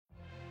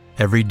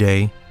Every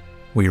day,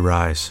 we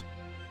rise,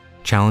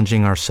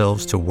 challenging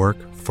ourselves to work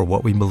for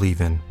what we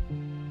believe in.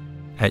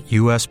 At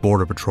U.S.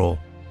 Border Patrol,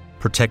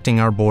 protecting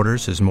our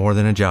borders is more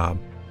than a job.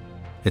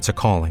 It's a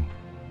calling.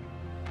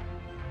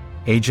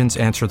 Agents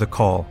answer the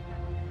call,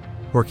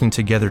 working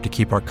together to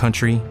keep our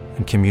country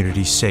and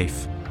communities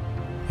safe.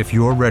 If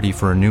you're ready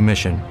for a new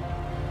mission,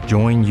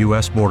 join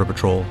U.S. Border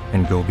Patrol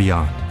and go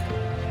beyond.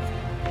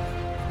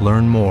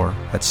 Learn more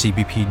at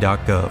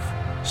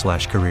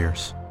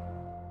cbp.gov/careers.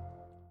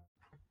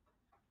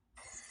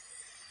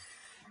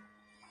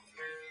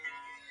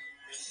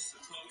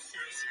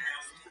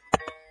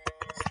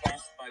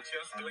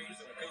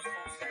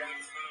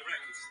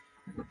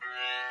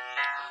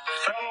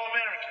 Fellow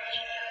Americans,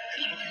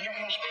 it's with the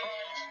utmost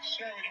pride and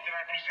sincerity that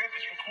I present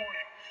this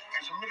recording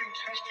as a living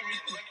testament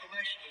and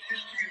recollection of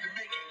history in the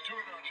making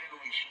during our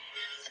generation.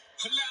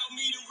 Allow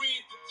me to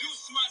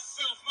reintroduce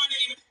myself. My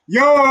name is...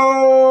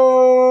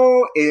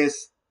 Yo,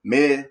 it's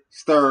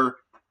Mr.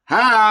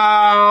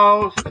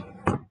 House.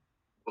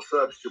 What's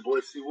up? It's your boy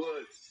C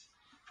Woods.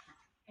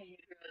 Hey, your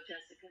girl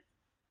Jessica.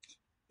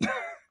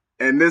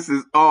 And this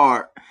is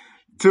our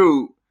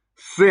 2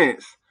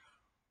 cents.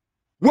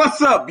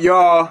 What's up,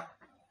 y'all?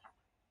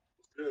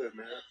 Good,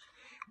 man.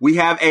 We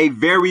have a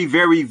very,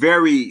 very,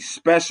 very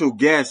special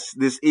guest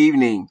this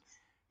evening,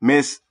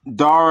 Miss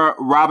Dara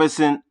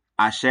Robinson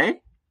Ashe. Wow,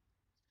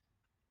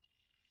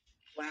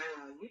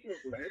 you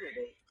just murdered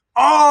it.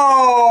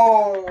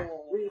 Oh!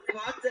 We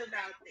talked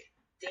about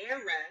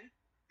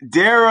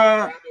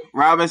Dara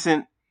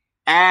Robinson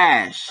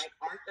Ash. like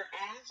Arthur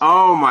Ashe.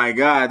 Oh my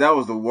God, that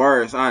was the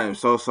worst. I am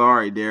so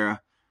sorry,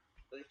 Dara.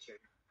 Butcher.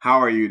 How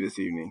are you this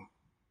evening?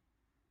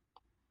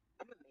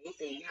 I'm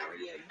amazing. How are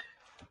you?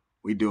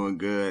 We doing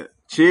good.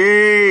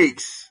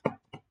 Cheeks!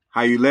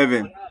 How you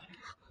living? I'm good.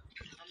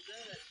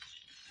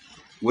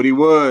 Woody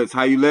Woods,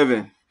 how you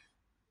living?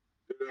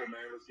 Good, man.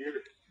 Let's get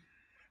it.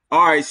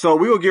 All right, so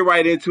we will get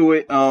right into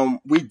it.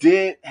 We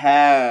did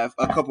have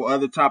a couple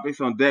other topics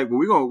on deck, but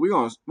we're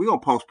gonna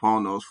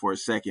postpone those for a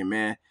second,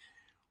 man.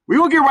 We're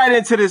gonna get right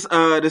into this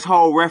this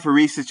whole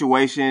referee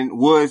situation.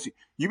 Woods,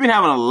 you've been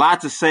having a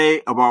lot to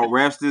say about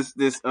refs this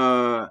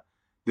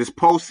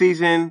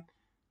postseason,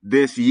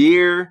 this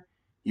year.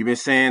 You've been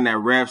saying that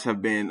refs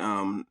have been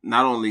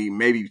not only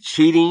maybe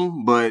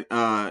cheating, but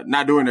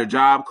not doing their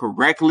job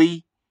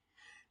correctly.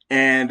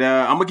 And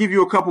I'm gonna give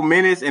you a couple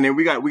minutes, and then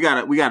we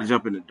gotta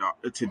jump into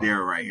to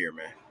Dara right here,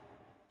 man.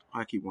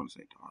 I keep wanting to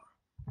say Dara.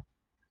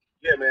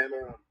 Yeah, man.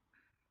 The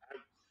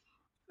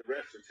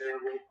refs are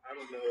terrible. I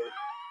don't know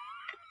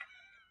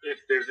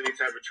if there's any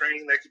type of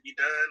training that could be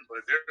done,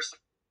 but there's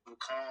some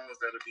calls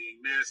that are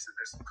being missed, and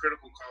there's some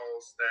critical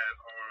calls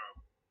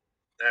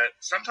that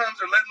sometimes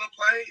they're letting them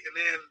play, and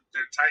then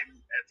they're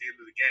tightened at the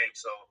end of the game.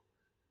 So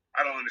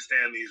I don't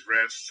understand these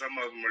refs. Some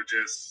of them are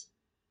just.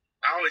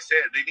 I always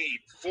said they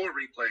need 4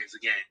 replays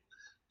a game.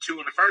 2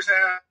 in the first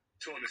half,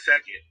 2 in the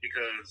second,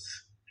 because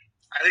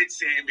I hate to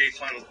see an NBA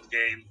Finals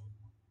game,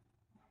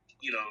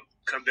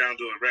 come down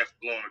to a ref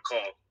blowing a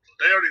call.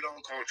 They already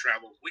don't call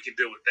travel. We can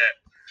deal with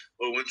that.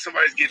 But when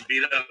somebody's getting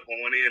beat up on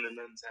one end and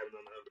nothing's happening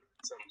on the other,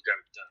 something's got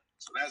to be done.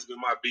 So that's been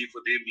my beef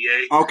with the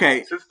NBA.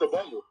 Okay. Since the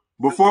bubble.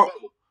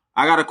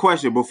 I got a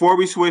question. Before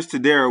we switch to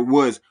Dara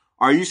Woods,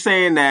 are you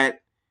saying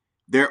that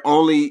they're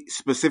only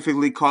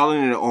specifically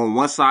calling it on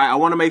one side? I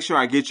want to make sure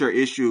I get your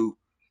issue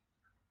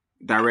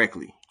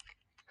directly.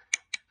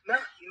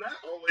 Not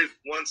always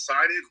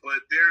one-sided,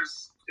 but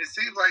it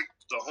seems like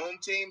the home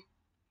team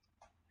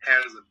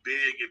has a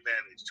big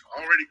advantage.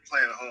 Already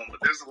playing at home,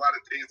 but there's a lot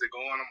of things that go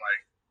on. I'm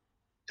like,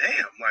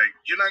 damn, like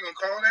you're not gonna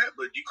call that,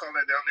 but you call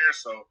that down there.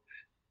 So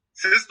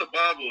since the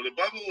bubble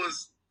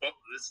was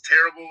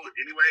terrible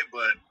anyway,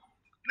 but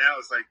now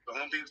it's like the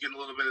home team's getting a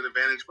little bit of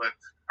advantage, but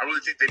I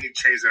really think they need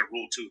to change that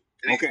rule too.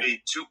 It needs to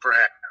be 2 per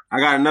half. I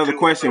got another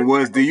question.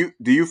 Do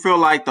you feel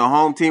like the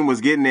home team was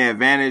getting the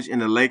advantage in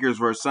the Lakers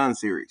versus Suns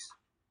series?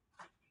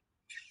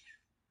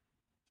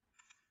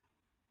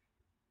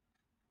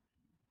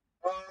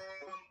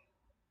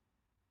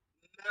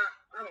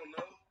 I don't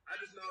know. I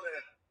just know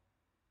that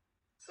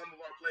some of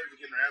our players are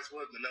getting their ass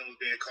whooped and nothing's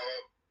being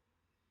called.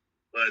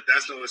 But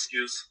that's no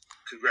excuse.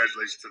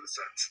 Congratulations to the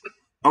Suns.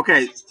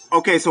 Okay.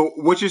 So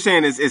what you're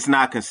saying is it's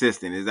not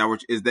consistent. Is that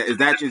your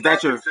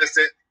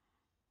consistent?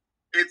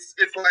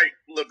 It's like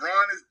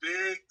LeBron is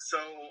big, so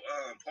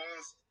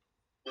pause.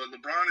 But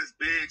LeBron is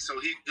big,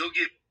 so he'll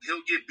get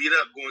beat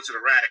up going to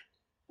the rack.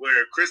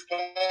 Where Chris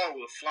Paul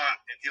will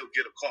flop and he'll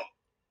get a call.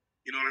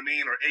 You know what I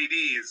mean? Or AD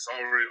is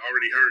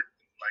already hurt.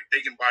 Like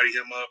they can body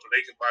him up, or they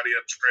can body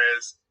up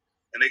Trez,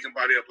 and they can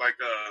body up like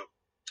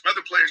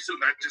other players too,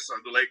 not just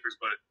the Lakers,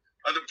 but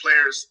other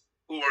players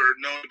who are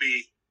known to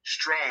be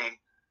strong.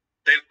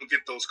 They don't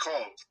get those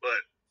calls,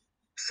 but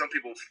some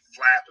people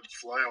flap and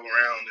flail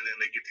around, and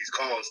then they get these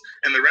calls,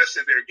 and the rest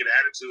sit there and get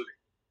attitude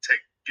and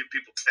give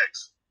people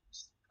texts.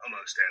 I don't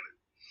understand it.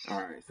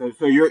 All right,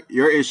 so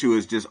your issue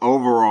is just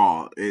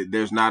overall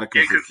there's not a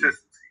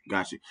consistency.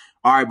 Got you.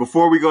 All right,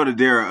 before we go to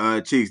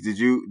Dara, Cheeks, did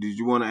you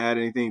want to add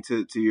anything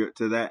to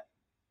that?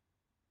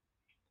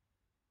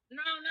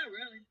 No, not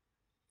really.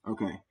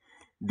 Okay.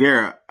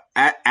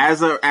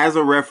 as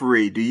a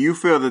referee, do you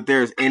feel that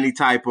there's any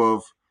type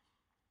of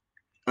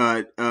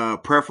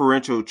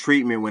preferential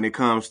treatment when it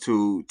comes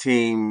to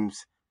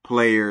teams,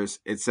 players,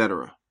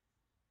 etc.?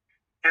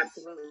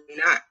 Absolutely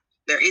not.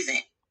 There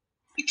isn't.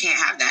 You can't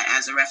have that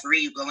as a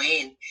referee. You go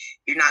in,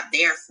 you're not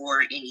there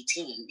for any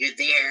team. You're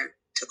there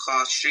to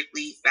call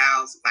strictly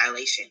fouls,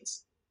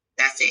 violations.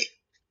 That's it.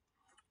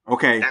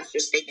 Okay. That's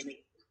just taking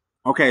it.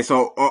 Okay,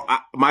 so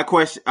my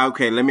question.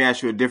 Okay, let me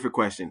ask you a different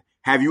question.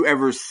 Have you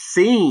ever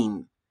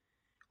seen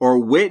or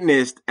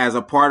witnessed as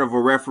a part of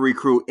a referee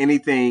crew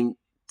anything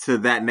to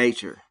that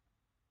nature?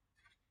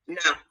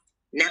 No,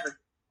 never.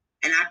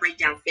 And I break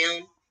down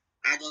film.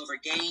 I go over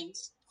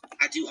games.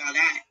 I do all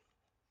that.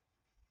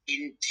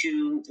 And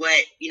to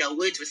what,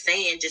 Woods was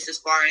saying, just as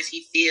far as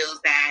he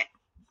feels that,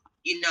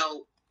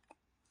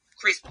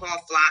 Chris Paul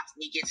flops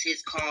and he gets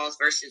his calls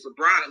versus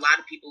LeBron, a lot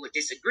of people would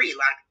disagree. A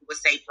lot of people would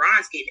say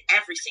Bron's getting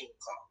every single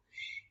call.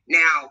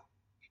 Now,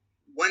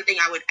 one thing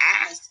I would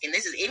ask, and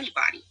this is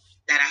anybody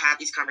that I have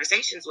these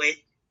conversations with,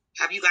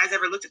 have you guys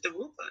ever looked at the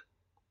rule book?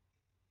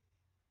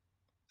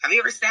 Have you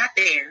ever sat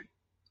there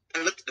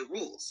and looked at the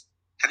rules?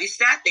 Have you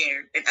sat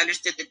there and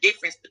understood the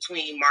difference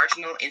between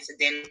marginal,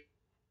 incidental,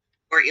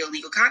 or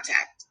illegal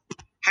contact?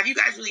 Have you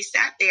guys really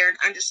sat there and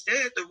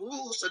understood the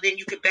rules so then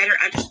you could better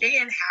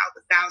understand how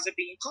the fouls are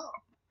being called?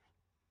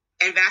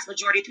 And vast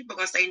majority of people are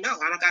going to say, no,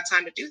 I don't got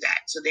time to do that.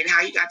 So then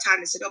how you got time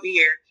to sit over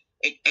here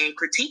and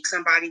critique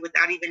somebody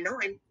without even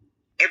knowing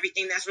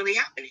everything that's really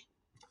happening?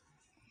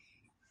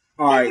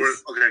 All right.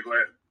 Okay, go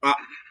ahead.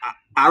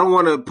 I don't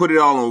want to put it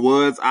all on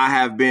Woods. I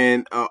have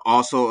been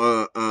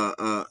also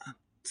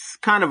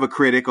kind of a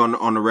critic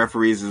on the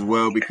referees as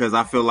well, because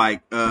I feel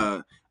like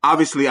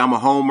obviously I'm a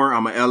homer.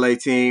 I'm a LA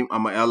team.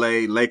 I'm a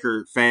LA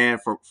Laker fan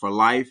for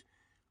life.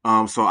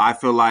 So I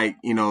feel like,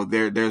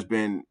 there's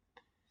been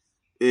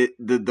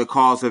the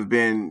calls have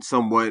been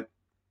somewhat,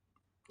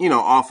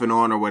 off and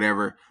on or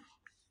whatever.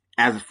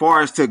 As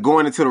far as to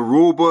going into the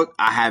rule book,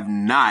 I have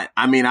not.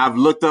 I mean, I've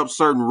looked up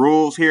certain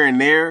rules here and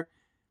there,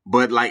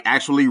 but like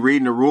actually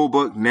reading the rule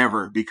book,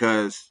 never,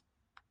 because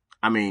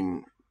I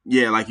mean,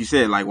 yeah, like you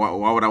said, like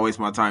why would I waste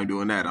my time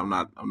doing that? I'm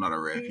not a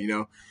ref,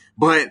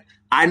 but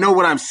I know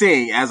what I'm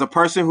seeing as a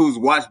person who's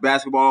watched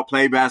basketball,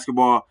 played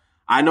basketball.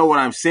 I know what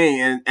I'm seeing.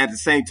 And at the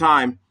same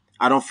time,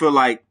 I don't feel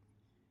like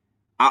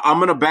I'm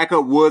going to back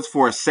up Woods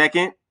for a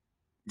second,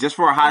 just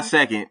for a hot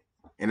second.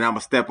 And then I'm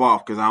going to step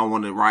off because I don't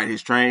want to ride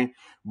his train.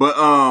 But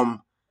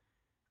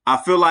I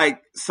feel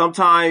like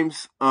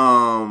sometimes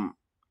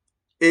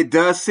it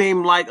does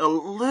seem like a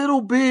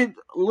little bit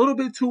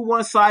too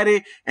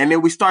one-sided. And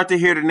then we start to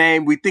hear the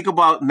name. We think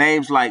about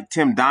names like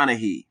Tim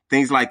Donaghy,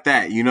 things like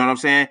that. You know what I'm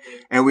saying?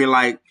 And we're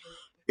like,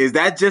 is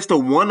that just a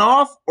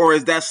one-off, or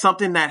is that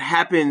something that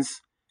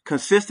happens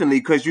consistently?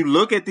 Because you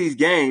look at these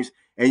games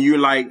and you're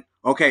like,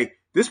 okay,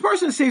 this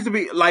person seems to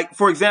be like,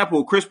 for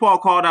example, Chris Paul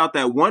called out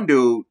that one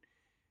dude,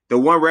 the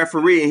one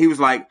referee, and he was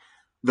like,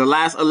 the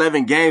last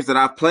 11 games that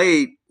I've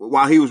played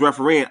while he was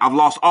refereeing, I've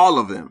lost all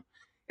of them.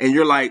 And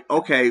you're like,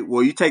 okay,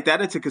 well, you take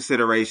that into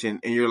consideration,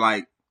 and you're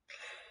like,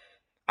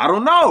 I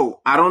don't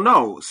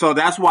know. So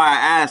that's why I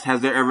asked,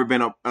 has there ever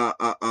been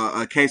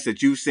a case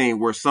that you've seen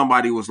where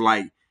somebody was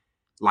like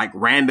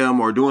random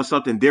or doing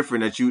something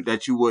different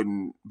that you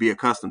wouldn't be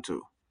accustomed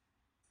to?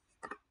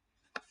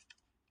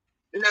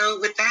 No,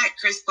 with that,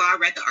 Chris Paul,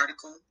 read the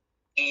article,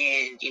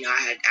 and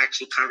I had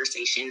actually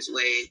conversations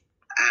with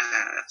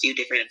a few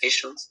different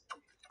officials.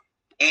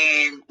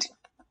 And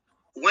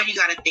one, you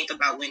got to think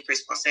about when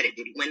Chris Paul said it.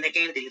 Did he win the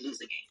game or did he lose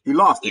the game? He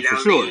lost it, for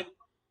sure. I mean?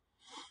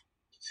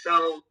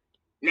 So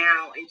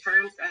now, in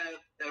terms of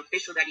the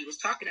official that he was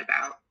talking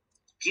about,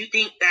 do you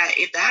think that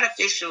if that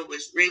official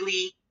was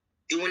really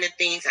doing the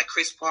things that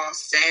Chris Paul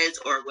says,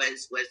 or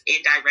was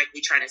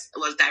indirectly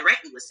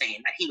directly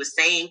saying that he was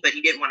saying, but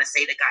he didn't want to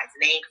say the guy's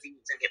name because he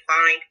was going to get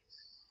fined,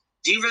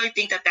 do you really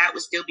think that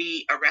would still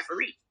be a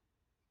referee?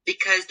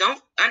 Because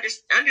don't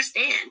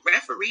understand,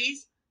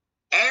 referees,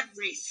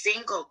 every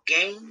single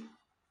game,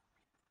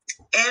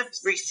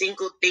 every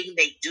single thing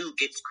they do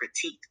gets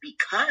critiqued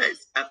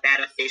because of that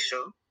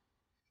official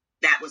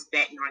that was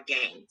betting on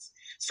games.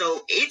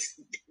 So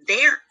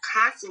they're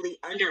constantly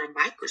under a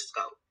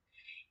microscope.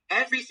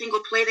 Every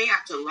single play they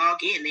have to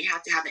log in, they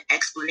have to have an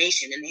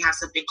explanation, and they have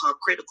something called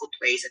critical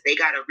plays that they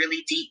got to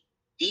really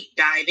deep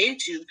dive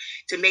into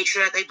to make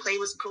sure that their play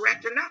was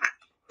correct or not.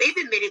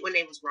 They've admitted when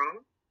they was wrong.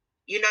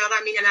 You know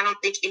what I mean? And I don't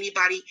think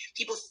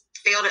people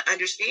fail to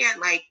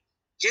understand, like,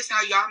 just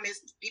how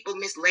people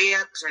miss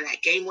layups or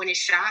that game-winning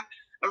shot.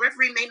 A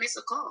referee may miss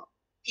a call.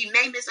 He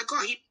may miss a call.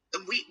 I'm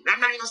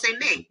not even going to say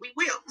may. We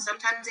will.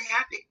 Sometimes it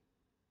happens.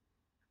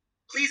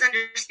 Please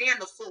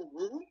understand the full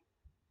rule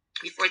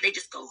before they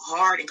just go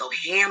hard and go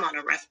ham on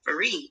a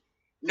referee.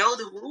 Know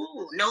the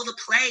rule. Know the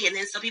play. And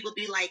then some people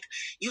be like,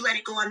 you let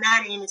it go on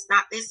that end. It's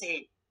not this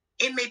end.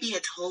 It may be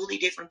a totally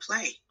different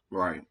play.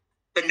 Right.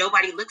 But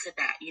nobody looks at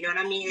that. You know what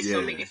I mean? There's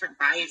so many different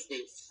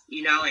biases,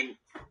 and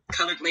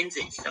colored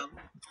lenses. So.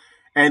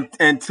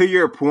 And to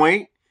your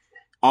point,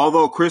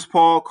 although Chris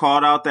Paul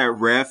called out that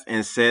ref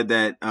and said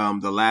that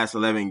the last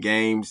 11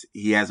 games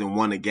he hasn't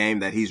won a game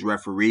that he's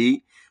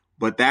refereed,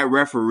 but that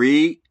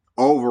referee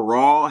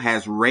overall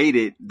has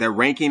rated the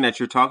ranking that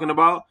you're talking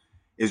about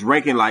is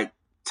ranking like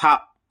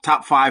top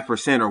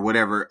 5% or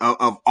whatever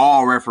of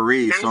all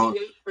referees. 98%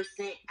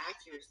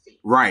 accuracy.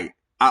 Right.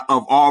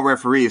 Of all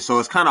referees. So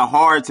it's kind of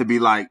hard to be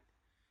like,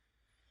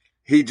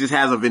 he just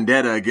has a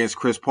vendetta against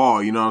Chris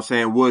Paul. You know what I'm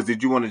saying? Woods,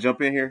 did you want to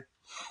jump in here?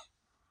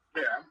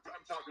 Yeah,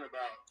 I'm talking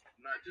about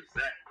not just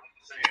that. I'm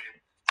saying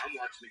I'm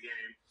watching the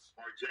game.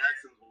 Mark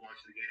Jackson's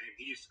watching the game.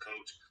 He used to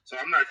coach. So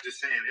I'm not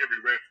just saying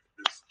every ref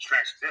is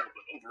trash as hell,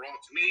 but overall,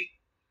 to me,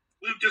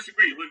 we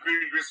disagree. We agree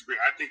to disagree.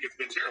 I think it's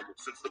been terrible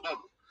since the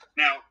bubble.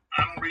 Now,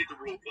 I don't read the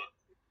rule book.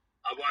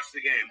 I watch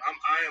the game.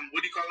 I am,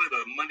 what do you call it,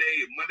 a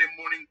Monday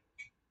morning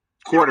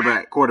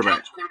Quarterback.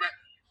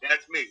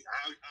 That's me.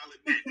 I'll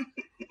admit.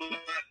 But,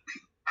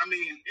 I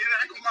mean, I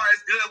ain't gonna lie,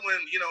 it's good when,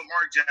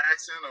 Mark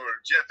Jackson or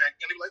Jeff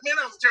Atkins be like, man,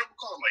 that was a terrible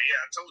call. I'm like,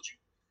 yeah, I told you.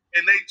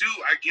 And they do,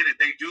 I get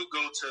it. They do go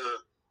to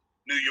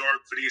New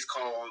York for these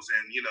calls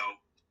and,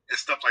 and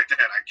stuff like that.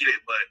 I get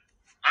it. But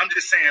I'm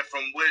just saying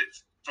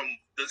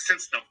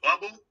since the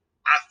bubble,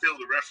 I feel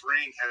the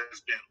refereeing has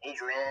been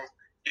overall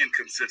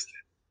inconsistent.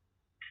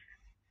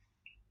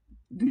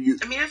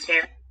 I mean, that's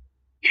fair.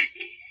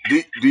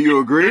 Do you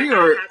agree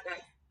or?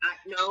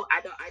 No, I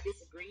don't. I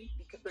disagree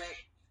but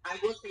I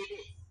will say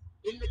this.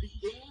 In the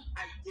beginning,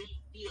 I did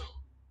feel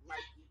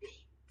like you did.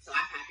 So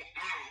I had to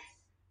ask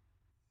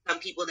some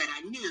people that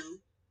I knew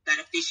that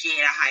officiate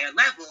at a higher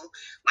level,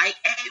 like,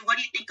 hey, what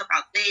do you think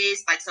about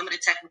this? Like some of the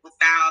technical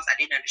fouls I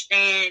didn't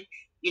understand,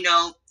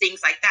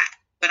 things like that.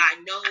 But I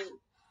know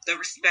the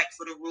respect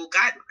for the rule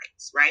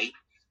guidelines, right?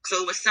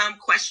 So it was some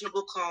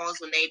questionable calls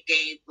when they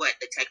gave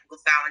the technical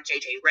foul on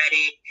JJ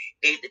Redick,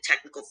 gave the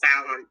technical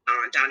foul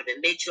on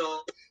Donovan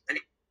Mitchell, and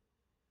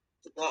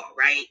the ball,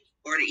 right?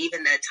 Or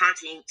even the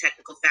taunting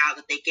technical foul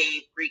that they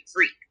gave Greek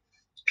Freak.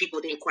 People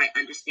didn't quite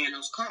understand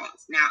those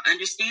calls. Now,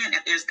 understand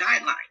that there's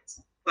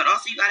guidelines, but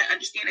also you got to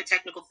understand the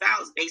technical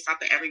fouls based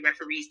off of every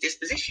referee's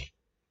disposition.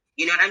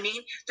 You know what I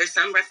mean? There's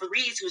some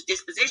referees whose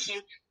disposition,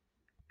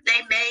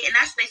 they may, and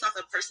that's based off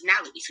of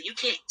personality. So you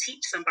can't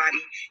teach somebody,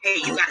 hey,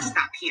 you got to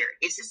stop here.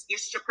 It's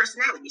your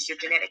personality. It's your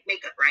genetic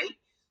makeup, right?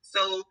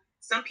 So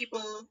some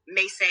people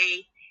may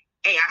say,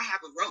 hey, I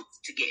have a rope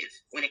to give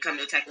when it comes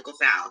to a technical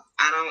foul.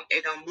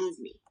 It don't move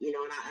me, and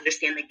I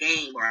understand the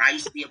game, or I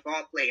used to be a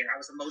ball player. I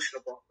was an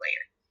emotional ball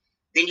player.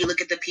 Then you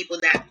look at the people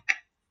that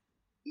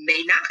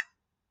may not.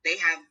 They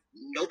have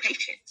no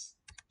patience.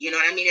 You know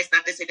what I mean? It's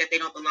not to say that they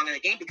don't belong in the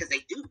game, because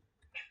they do.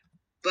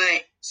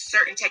 But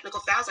certain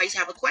technical fouls, I used to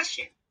have a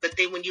question. But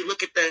then when you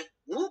look at the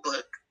rule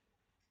book,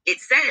 it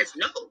says,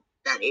 no,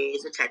 that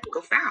is a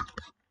technical foul.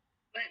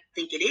 But I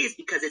think it is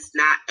because it's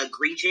not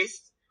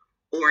egregious,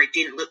 or it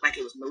didn't look like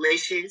it was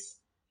malicious.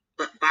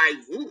 But by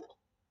rule,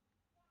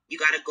 you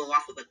got to go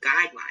off of a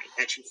guideline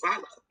that you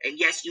follow. And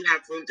yes, you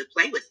have room to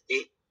play with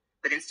it.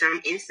 But in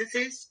some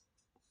instances,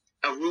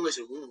 a rule is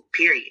a rule,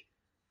 period.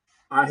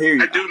 I hear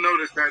you. I do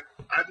notice that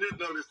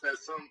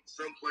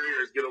some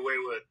players get away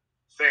with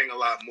saying a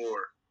lot more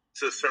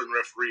to certain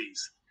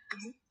referees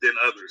than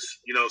others.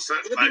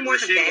 Like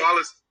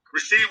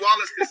Rasheed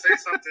Wallace could say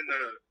something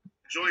to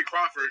Joey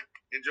Crawford,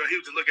 and he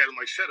would just look at him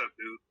like, shut up,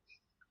 dude.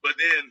 But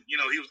then,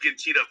 he was getting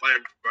cheated up by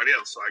everybody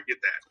else, so I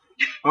get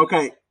that.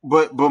 Okay,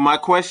 but my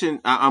question,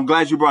 I'm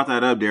glad you brought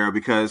that up, Daryl,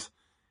 because,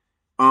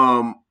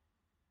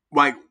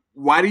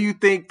 why do you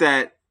think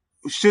that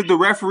should the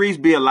referees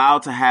be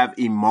allowed to have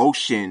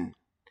emotion?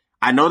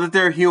 I know that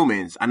they're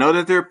humans. I know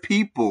that they're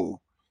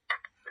people.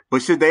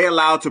 But should they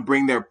allow to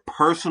bring their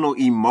personal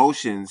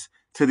emotions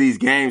to these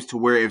games to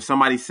where if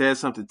somebody says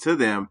something to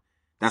them,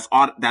 that's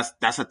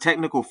a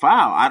technical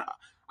foul?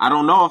 I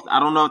don't know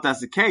if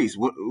that's the case.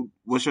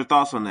 What's your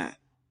thoughts on that?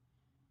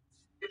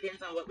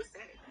 Depends on what was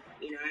said.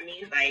 You know what I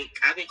mean? Like,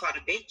 I've been called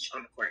a bitch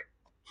on the court.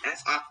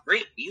 That's off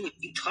rip. You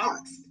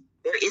tossed.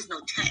 There is no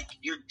tech.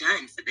 You're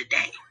done for the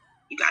day.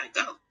 You gotta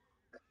go.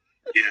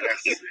 Yeah,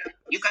 that's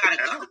you gotta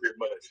that's go. a bit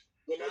much.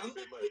 You know? That's a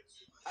bit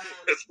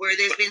much. Where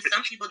there's been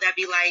some people that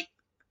be like,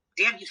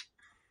 damn,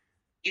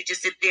 you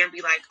just sit there and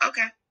be like,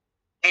 okay.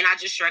 And I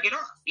just shrug it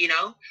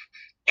off,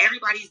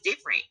 Everybody's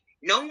different.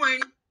 No one,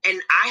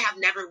 and I have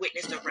never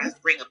witnessed a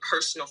ref bring a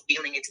personal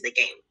feeling into the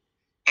game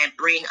and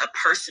bring a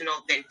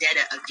personal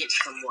vendetta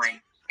against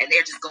someone, and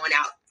they're just going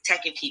out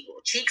teching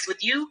people. Cheeks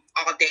with you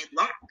all day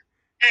long.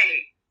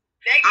 Hey,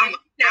 they get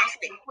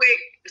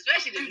quick,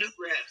 especially the new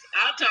refs.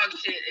 I'll talk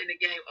shit in the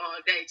game all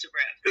day to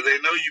refs. Because they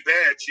know you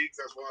bad, Cheeks.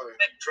 That's why they're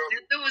in trouble.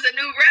 This dude was a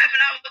new ref,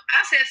 and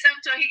I said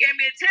something to him. He gave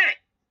me a tech.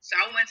 So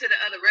I went to the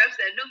other refs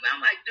that knew me. I'm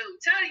like, dude,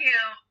 tell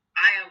him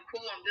I am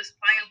cool. I'm just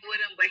playing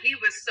with him. But he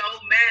was so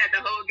mad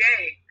the whole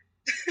game.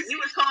 He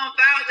was calling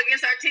fouls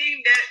against our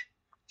team that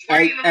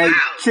weren't even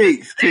fouls.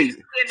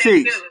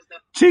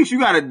 Cheeks,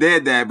 you got to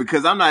dead that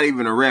because I'm not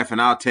even a ref,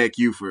 and I'll take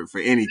you for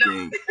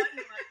anything.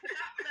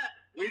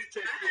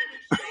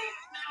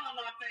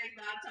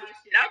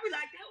 I'll be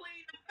like, that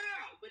ain't a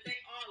foul. But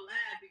they all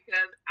laugh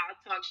because I'll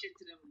talk shit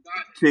to them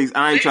Cheeks,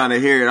 I ain't trying to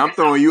hear it. I'm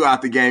throwing you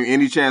out the game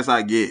any chance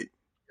I get. Yep,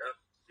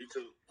 me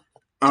too.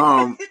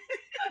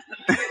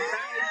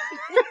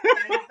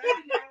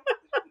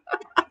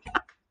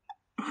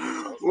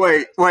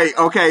 Wait,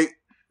 okay,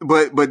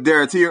 but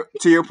Dara, to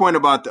your point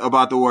about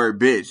the word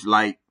bitch,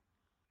 like,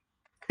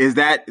 is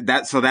that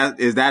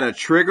a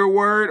trigger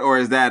word, or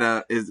is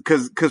that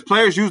because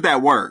players use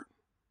that word,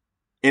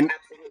 and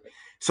Absolutely.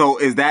 so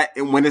is that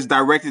when it's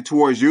directed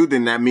towards you,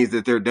 then that means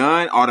that they're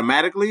done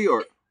automatically,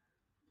 or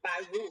By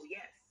rule,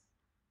 yes.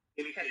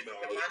 Any Because female.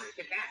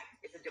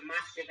 it's a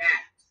demonstrative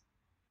act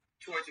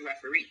towards the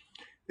referee.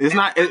 it's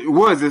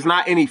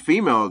not any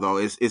female though.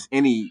 It's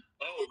any.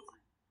 Oh,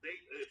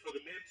 for the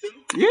men too?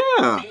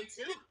 Yeah. Men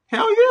too.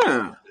 Hell yeah. Oh,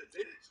 yeah.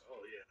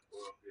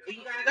 Well, So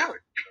you gotta go.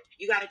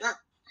 You gotta go.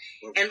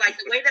 And like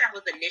the way that I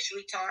was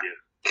initially taught,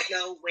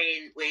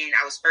 when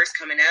I was first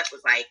coming up,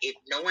 was like, if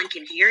no one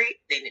can hear it,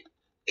 then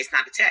it's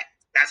not a tech.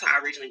 That's how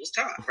I originally was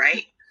taught,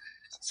 right?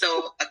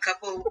 So a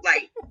couple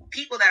like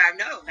people that I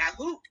know that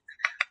hoop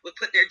would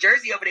put their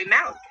jersey over their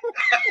mouth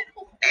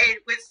and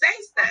would say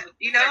stuff.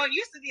 You know, it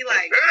used to be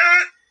like,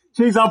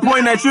 Cheeks, I'm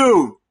pointing at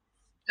you.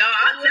 No,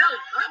 I tell him.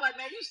 I'm like,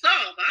 man, you saw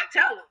him. I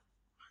tell him.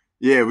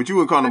 Yeah, but you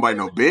wouldn't call nobody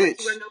no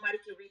bitch. where nobody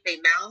can read their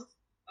mouth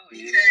Oh,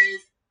 yeah.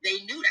 because they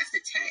knew that's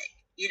a tag.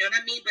 You know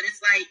what I mean? But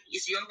it's like,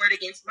 it's your word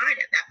against mine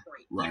at that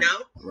point, Right. you know?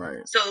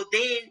 Right. So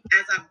then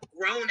as I've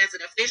grown as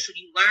an official,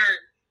 you learn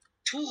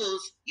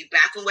tools, you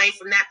back away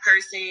from that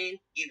person,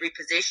 you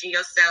reposition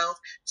yourself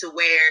to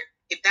where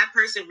if that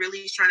person really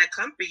is trying to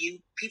come for you,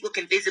 people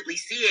can visibly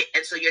see it.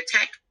 And so your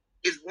tech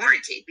is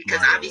warranted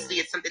because Right. obviously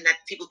it's something that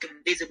people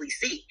can visibly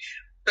see.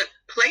 But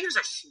players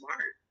are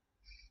smart.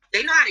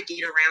 They know how to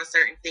get around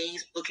certain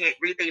things. People can't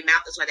read their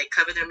mouth. That's why they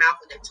cover their mouth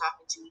when they're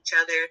talking to each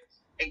other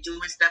and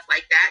doing stuff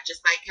like that.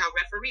 Just like how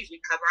referees,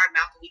 we cover our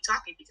mouth when we're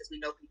talking because we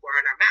know people are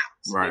in our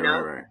mouths. Right. you know?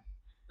 Right.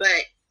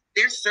 But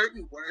there's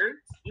certain words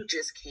you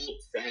just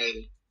can't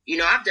say. You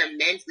know, I've done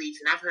men's leagues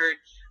and I've heard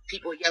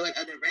people yell at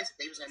other refs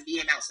they was going to be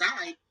in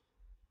outside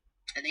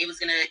and they was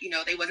going to,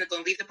 they wasn't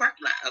going to leave the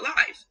parking lot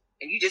alive.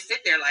 And you just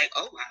sit there like,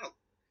 oh, wow.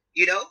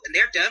 And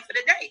they're done for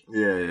the day.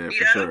 Yeah, You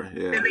for know? sure.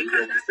 Yeah. And they You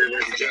come have to stay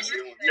away from Jesse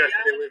Owens. You have to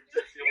stay away from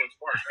Jesse Owens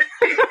Park.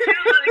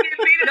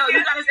 No,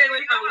 you got to stay away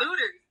from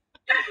looters.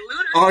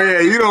 Oh yeah,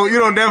 you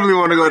don't definitely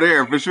want to go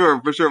there for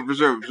sure.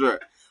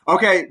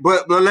 Okay,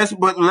 but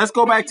let's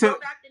go back to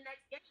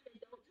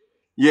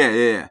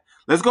yeah.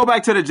 Let's go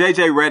back to the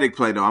JJ Redick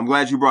play though. I'm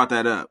glad you brought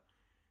that up.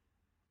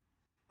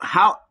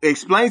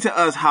 Explain to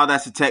us how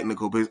that's a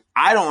technical, because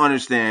I don't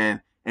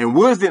understand and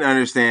Woods didn't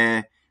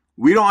understand.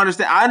 We don't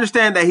understand. I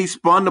understand that he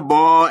spun the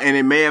ball and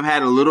it may have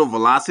had a little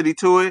velocity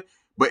to it,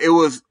 but he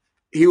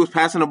was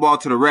passing the ball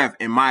to the ref.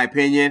 In my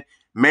opinion,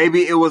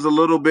 maybe it was a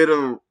little bit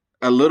of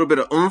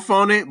oomph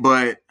on it,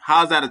 but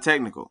how's that a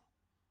technical?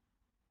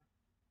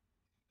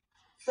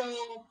 So,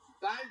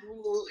 by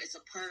rule, it's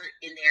a part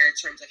in there in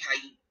terms of how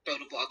you throw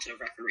the ball to the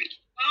referee.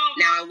 Oh,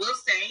 Now, I will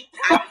say,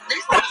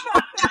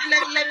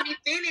 let me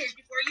finish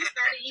before you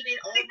started even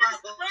on my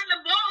ball. run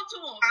the ball to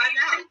him. I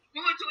know.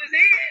 Threw it to his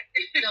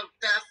head.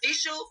 The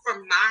official,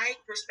 from my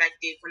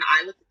perspective, when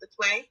I looked at the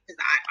play, because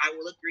I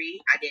will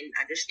agree, I didn't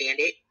understand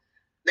it,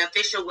 the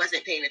official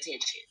wasn't paying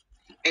attention.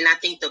 And I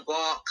think the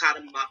ball caught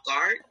him off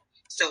guard.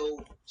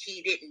 So he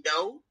didn't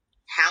know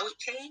how it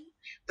came,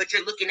 but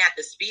you're looking at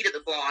the speed of the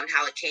ball and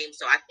how it came.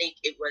 So I think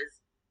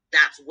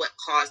that's what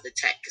caused the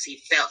tech, because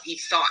he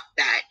thought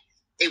that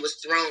it was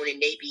thrown in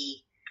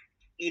maybe,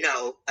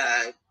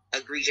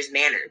 egregious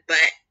manner.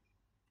 But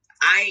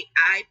I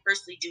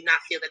personally do not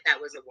feel that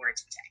was a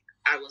warranted tech.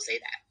 I will say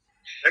that.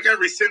 That got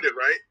rescinded,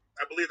 right?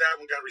 I believe that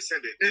one got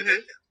rescinded.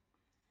 Mhm.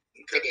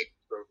 Okay. It did.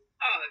 Oh,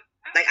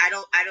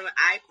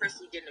 I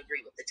personally didn't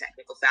agree with the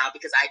technical foul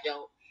because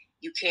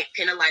you can't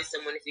penalize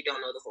someone if you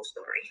don't know the whole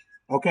story.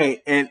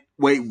 Okay, and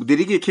wait, did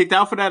he get kicked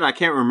out for that? I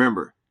can't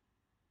remember.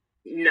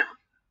 No.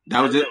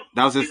 That was it.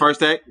 That was his first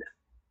tech.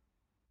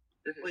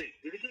 Wait,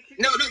 did he get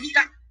kicked? No,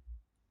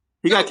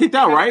 He got kicked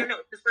out, right? No,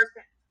 his first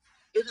tech.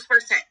 It was his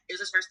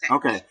first tech.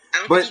 Okay,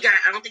 I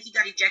don't think he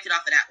got ejected off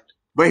of that one.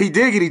 but he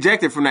did get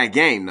ejected from that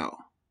game, though.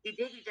 He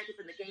did get ejected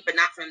from the game, but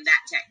not from that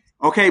tech.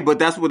 Okay, but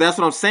that's what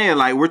I'm saying.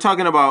 Like, we're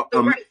talking about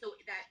So that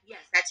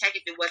tech,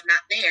 if it was not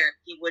there,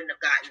 he wouldn't have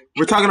gotten.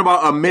 we're talking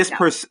about a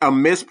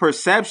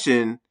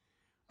misperception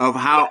of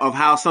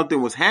how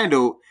something was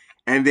handled,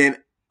 and then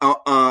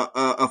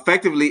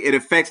effectively it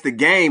affects the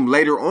game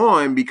later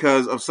on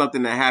because of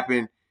something that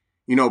happened,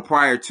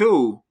 prior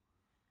to.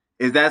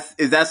 Is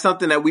that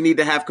something that we need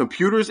to have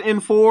computers in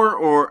for?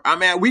 Or I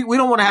mean, we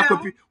don't want to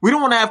have we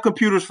don't want to have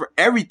computers for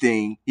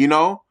everything,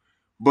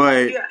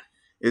 But Yeah.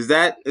 is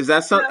that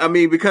something? I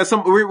mean, because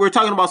we're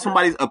talking about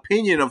somebody's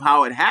opinion of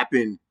how it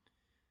happened,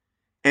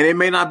 and it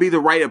may not be the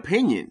right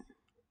opinion.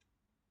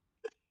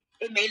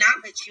 It may not,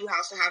 but you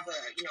also have a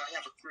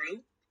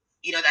crew,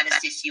 that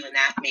assists you in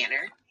that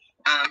manner.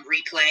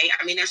 Replay.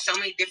 I mean, there's so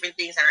many different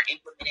things that are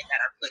implemented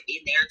that are put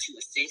in there to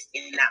assist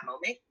in that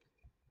moment.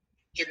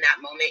 In that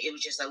moment, it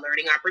was just a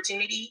learning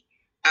opportunity.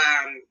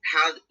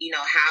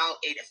 how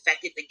it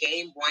affected the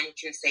game. One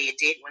can say it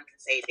did, one can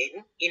say it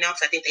didn't.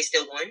 Because I think they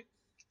still won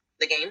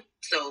the game,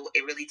 so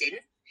it really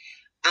didn't.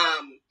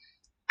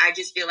 I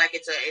just feel like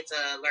it's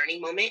a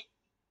learning moment,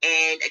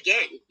 and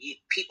again,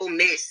 people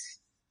miss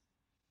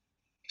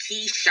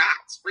key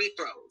shots, free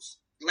throws,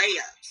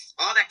 layups,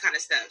 all that kind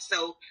of stuff.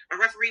 So a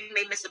referee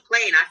may miss a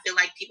play, and I feel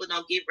like people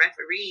don't give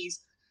referees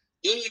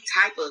any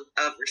type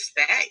of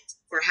respect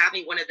for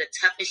having one of the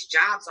toughest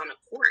jobs on the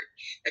court,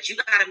 that you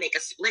got to make a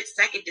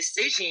split-second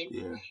decision.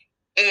 Yeah.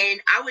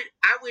 And I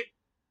would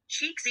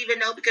Cheeks, even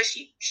though because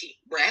she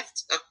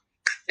left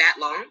that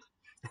long,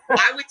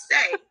 I would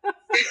say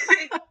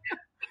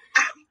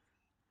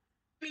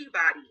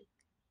anybody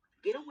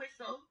get a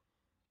whistle,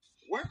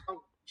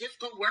 just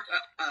go work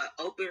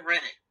a open run.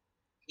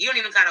 You don't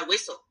even got to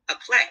whistle a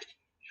play,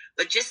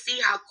 but just see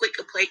how quick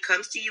a play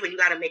comes to you, and you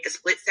got to make a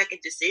split-second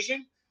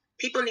decision.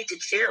 People need to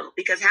chill,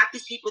 because half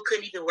these people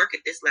couldn't even work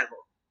at this level.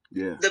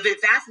 Yeah. The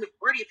vast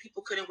majority of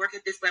people couldn't work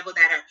at this level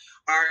that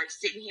are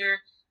sitting here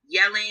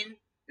yelling.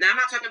 Now, I'm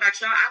not talking about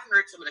y'all. I've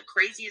heard some of the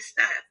craziest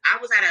stuff. I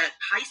was at a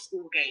high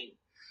school game,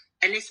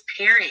 and this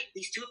parent,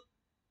 these two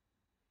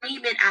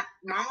women at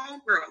my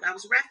homegirl that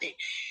was reffing,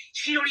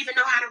 she don't even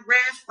know how to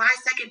ref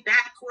 5-second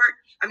backcourt.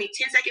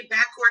 10-second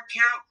backcourt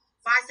count,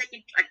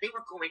 5-second. Like, they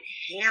were going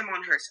ham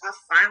on her. So I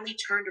finally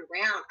turned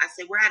around. I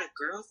said, we're at a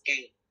girls'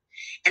 game.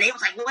 And they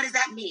was like, well, what does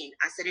that mean?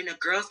 I said, in a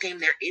girls' game,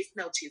 there is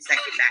no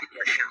 10-second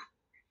backcourt count.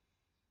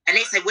 And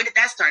they said, when did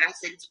that start? I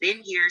said, it's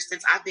been years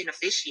since I've been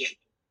officiating.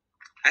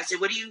 I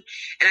said, what do you,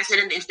 and I said,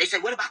 and they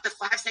said, what about the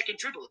 5-second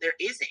dribble? There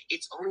isn't.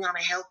 It's only on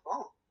a held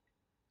ball.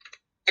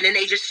 And then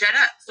they just shut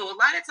up. So a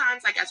lot of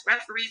times, like, as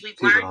referees,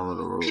 we've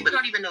learned, people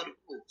don't even know the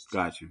rules.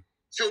 Got you.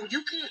 So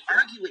you can't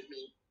argue with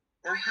me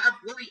or have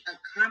really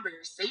a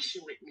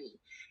conversation with me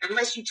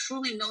unless you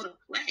truly know the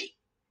play.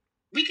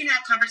 We can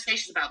have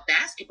conversations about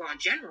basketball in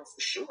general,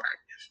 for sure.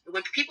 But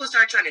when people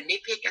start trying to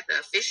nitpick at the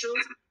officials,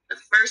 the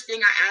first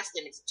thing I ask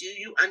them is, do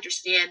you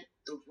understand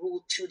the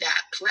rule to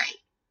that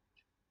play?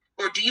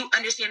 Or do you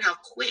understand how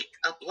quick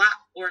a block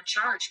or a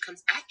charge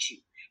comes at you?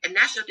 And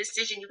that's your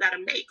decision you got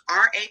to make.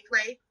 RA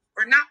play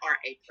or not RA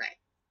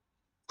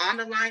play? On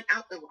the line,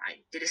 out the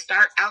line. Did it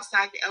start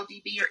outside the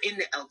LDB or in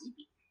the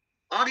LDB?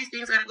 All these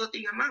things got to go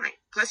through your mind.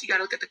 Plus, you got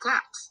to look at the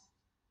clocks.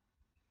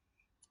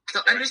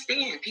 So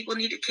understand, people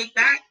need to kick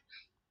back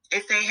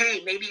and say,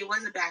 hey, maybe it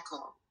was a bad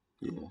call.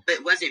 Yeah.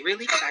 But was it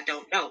really? Because I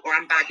don't know. Or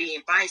I'm by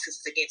being biased because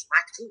it's against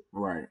my team.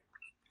 Right.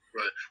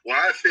 Right. Well,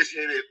 I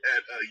officiated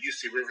at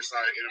UC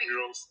Riverside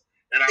intramurals,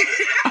 and I was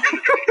in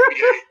the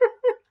NBA.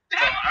 So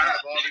I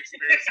have all the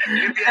experience.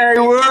 Hey,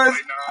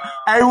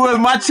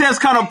 Woods, my chest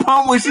kind of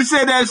pumped when she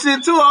said that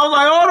shit, too. I was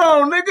like, hold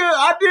on, nigga,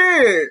 I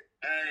did.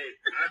 Hey,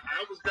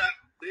 I was not,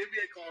 the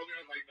NBA called me.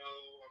 I was like, no,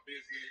 I'm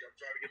busy. I'm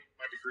trying to get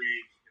my degree.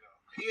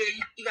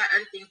 Yeah, you got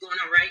other things going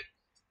on, right?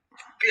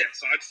 Yeah,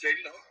 so I just said,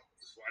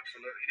 just watch for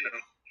the,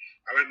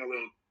 I like my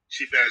little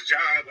cheap-ass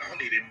job. I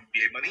don't need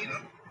NBA money,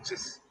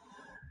 just...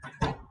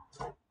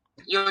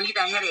 You don't need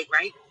that headache,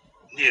 right?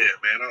 Yeah,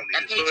 man, I don't need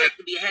that paycheck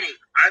to be a headache.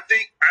 I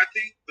think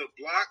the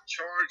block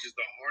charge is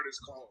the hardest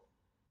call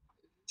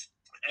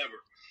ever.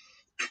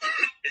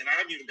 And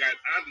I'm like,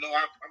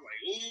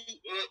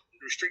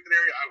 restricted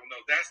area, I don't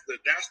know. That's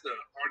the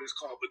hardest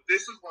call. But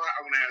this is why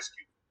I want to ask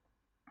you.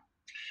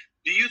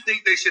 Do you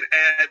think they should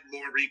add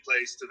more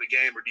replays to the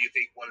game, or do you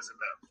think one is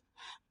enough?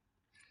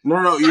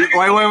 No.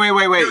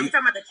 Wait.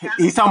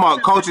 He's talking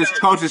about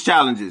coaches'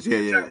 challenges.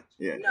 Yeah.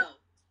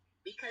 No.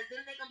 Because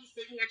then they're going to be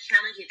sitting here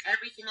challenging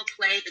every single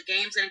play. The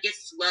game's going to get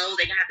slow.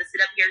 They're going to have to sit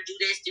up here and do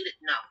this, do that.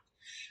 No.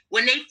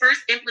 When they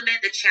first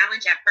implemented the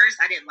challenge at first,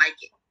 I didn't like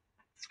it.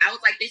 I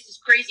was like, this is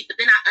crazy. But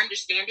then I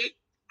understand it.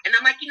 And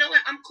I'm like, you know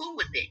what? I'm cool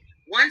with it.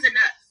 One's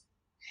enough.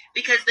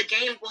 Because the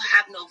game will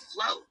have no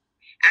flow.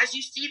 As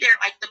you see there,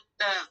 like the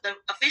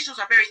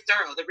officials are very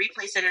thorough. The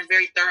replay center is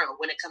very thorough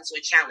when it comes to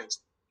a challenge.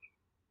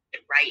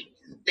 Right?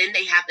 Then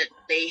they have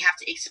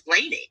to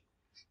explain it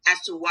as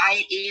to why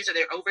it is, or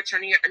they're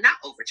overturning it or not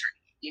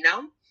overturning it,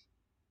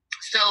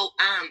 So,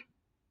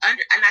 and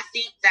I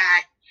think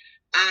that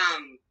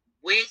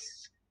with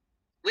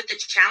the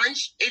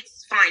challenge,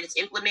 it's fine. It's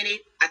implemented.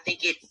 I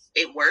think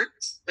it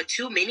works. But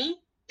too many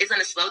is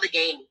going to slow the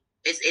game.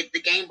 The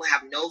game will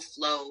have no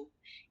flow.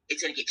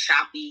 It's going to get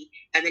choppy,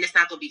 and then it's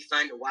not going to be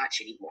fun to watch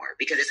anymore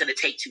because it's going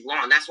to take too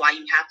long. That's why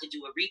you have to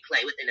do a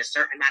replay within a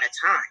certain amount of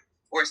time,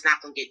 or it's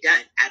not going to get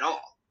done at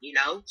all.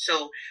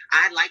 So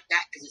I like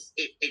that because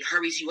it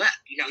hurries you up.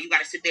 You got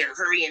to sit there and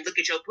hurry and look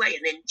at your play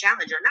and then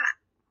challenge or not.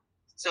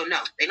 So no,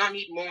 they don't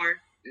need more.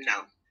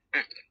 No.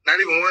 Not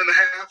even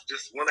 1.5,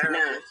 just 1.5.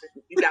 No,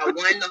 you got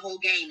one the whole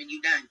game and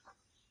you done.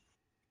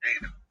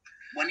 Damn.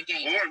 Won the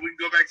game. Or we can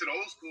go back to the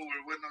old school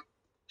where there wasn't no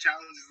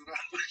challenges and all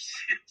that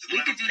shit. We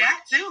could do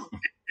that too.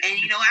 And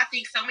I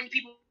think so many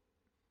people,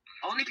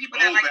 only people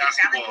that like the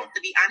challenges,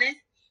 to be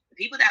honest, the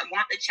people that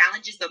want the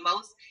challenges the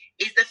most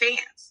is the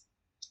fans.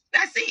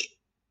 That's it.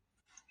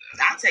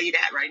 I'll tell you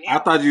that right now. I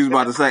thought you was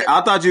about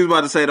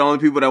to say the only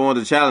people that want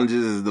the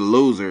challenges is the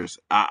losers.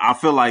 I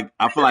feel like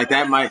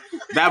that might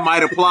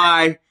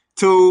apply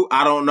too.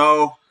 I don't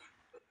know,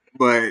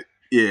 but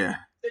yeah.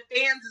 The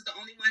fans is the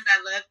only ones that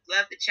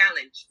love the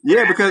challenge.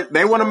 Yeah, because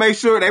they want to make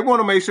sure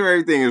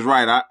everything is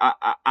right.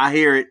 I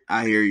hear it.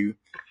 I hear you.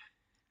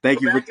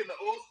 Thank you. Back in the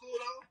old school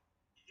though,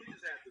 you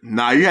just had to.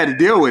 Nah, you had to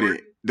deal with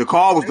it. The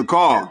call was the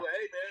call. Hey man,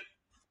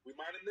 we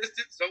might have missed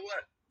it. So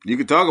what? You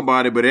can talk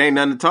about it, but it ain't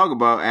nothing to talk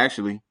about,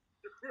 actually.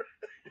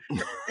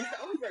 It's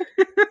over.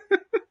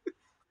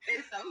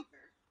 It's over.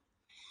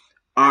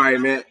 All right,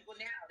 man. People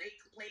now, they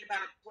complain about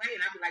a play,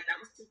 and I'll be like, that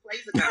was 2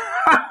 plays ago.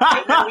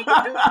 Ain't nothing we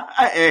can do.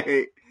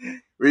 Hey,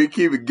 we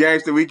keep it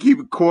gangster. We keep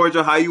it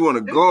cordial. How you want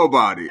to go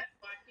about it?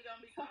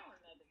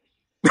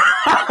 You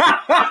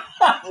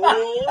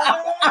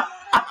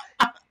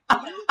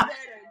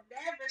better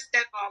never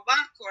step on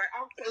my court.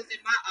 I'm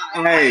closing my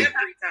eyes Hey.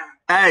 every time.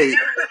 Hey,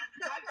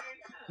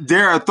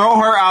 Dara, throw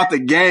her out the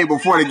game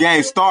before the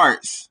game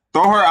starts.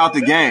 Throw her out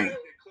the game. That's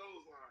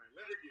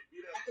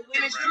the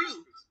women's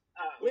truth.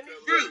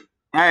 Women's truth.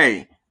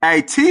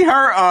 Hey, tee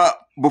her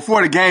up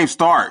before the game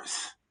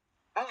starts.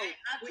 Oh, I talk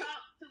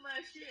too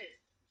much shit.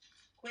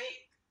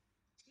 quick.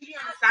 She be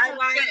on the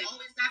sideline,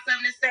 always got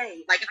something to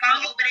say. Like if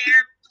I'm over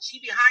there,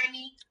 she behind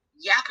me,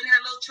 yapping her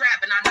little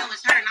trap, and I know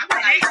it's her, and I'm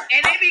like,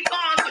 And they be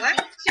calling some What?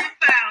 bullshit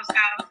fouls,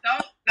 House.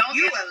 Don't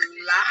you get a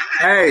lie.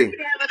 Hey,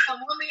 You have a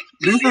woman.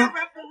 this She is a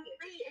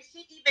referee, and she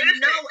even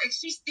know, and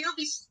she still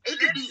be. It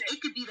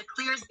could be the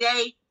clearest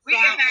day. We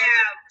can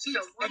have Cheeks,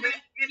 the and women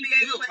then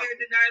NBA still players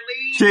in our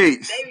league.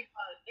 Cheeks. They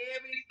call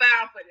every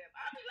foul for them.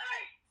 I be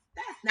like,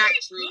 that's not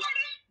true.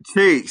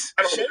 Cheeks.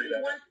 I don't They believe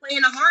the that. ones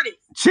playing the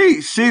hardest.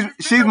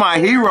 She's my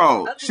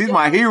hero. She's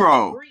my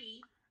hero.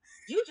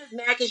 You just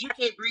mad because you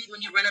can't breathe when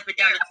you run up and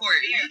down the court.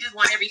 And you just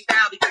want every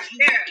foul because you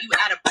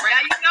out of now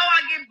breath. you know I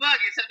get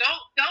bugged, so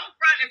don't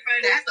front in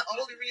front of That's this. the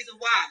only reason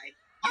why.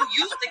 You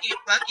used to get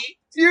bucket.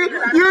 You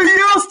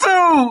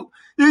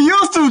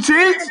used to,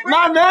 Cheeks.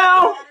 Not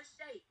now.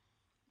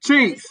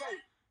 Cheeks,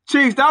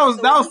 that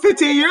was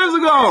 15 years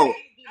ago. I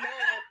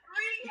have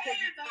 3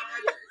 hands on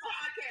this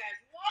podcast.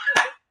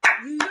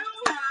 1, 2,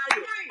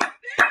 3.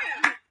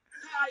 Damn.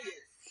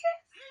 Tired.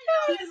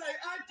 She was like,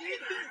 I did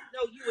this.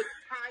 No, you were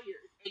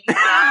tired. And you were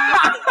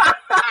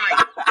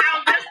tired.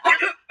 Now,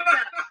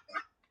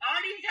 all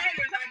these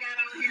haters I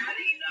got on here, I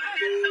didn't know I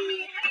had so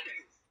many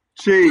haters.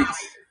 Cheeks.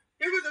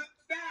 It was a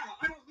foul.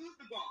 I don't lose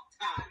the ball.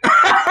 Tired.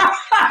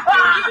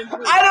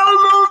 I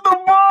don't lose the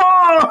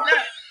ball. Look,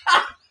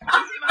 you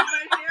see my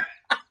face here?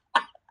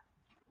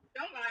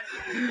 Don't lie to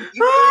me. You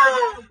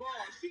lose the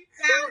ball. She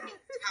fouled me.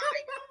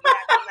 Tired. You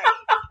have to lay.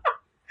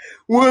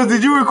 Will,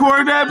 did you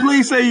record that?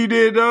 Please say you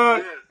did,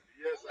 dog.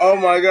 Yes. Oh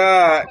my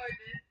God.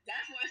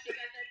 That's why she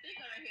got that thing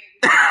on her head.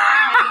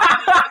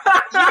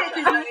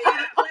 You didn't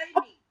try to play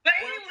me. But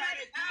One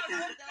anyway, time I you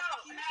was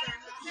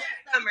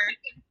last summer,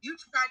 you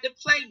tried to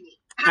play me.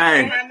 Hey.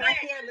 I have my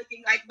hair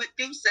looking like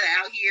Medusa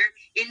out here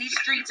in these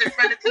streets in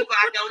front of people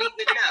I don't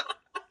even know.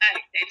 Hey,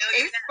 they know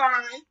It's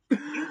fine.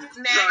 You just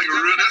mad. That's because I'm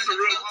a real trying to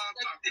mom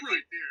post talk up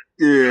right there.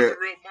 Yeah. That's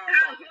a real mom Here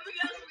talk. we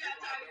go. We gotta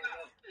talk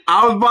about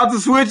I was about to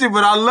switch it,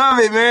 but I love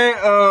it, man.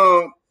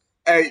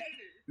 Hey,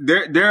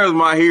 Dara's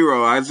my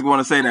hero. I just want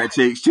to say that,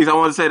 Cheeks. Cheeks, I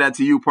want to say that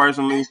to you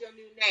personally. That's your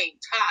new name,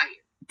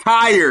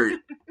 Tired.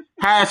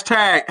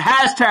 Tired.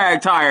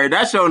 Hashtag tired.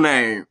 That's your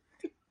name.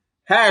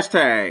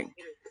 Hashtag.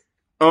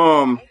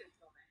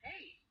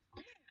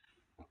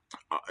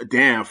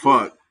 Damn,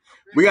 fuck.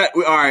 All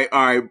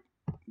right.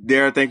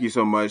 Dara, thank you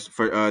so much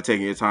for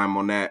taking your time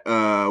on that.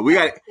 We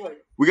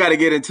got to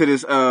get into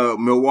this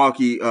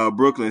Milwaukee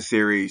Brooklyn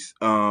series.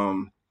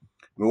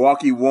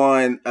 Milwaukee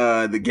won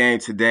the game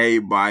today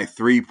by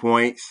 3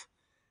 points.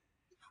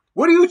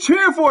 What are you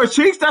cheering for,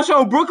 Cheeks? That's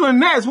your Brooklyn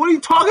Nets. What are you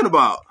talking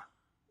about?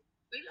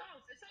 We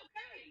lost. It's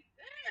okay.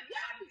 Damn,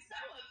 y'all be so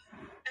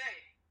hey,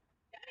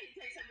 y'all need to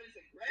take some of this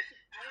aggression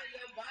out of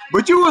your body.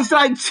 But you was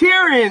like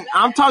cheering.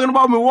 I'm talking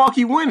about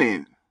Milwaukee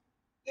winning.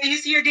 Can you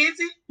see her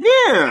dancing? Yeah. I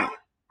wasn't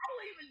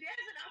even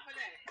dancing off of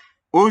that.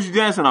 What was you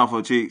dancing off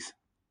of, Cheeks?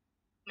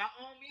 My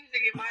own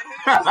music in my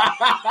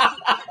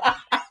head.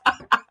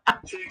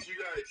 Cheeks, you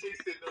got it.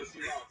 Cheeks didn't know she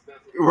lost. That's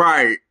what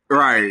Right. No,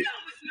 but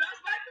you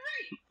lost by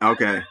 3.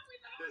 Okay.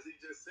 because he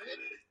just said it.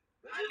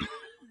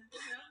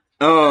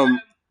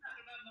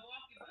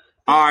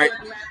 All right.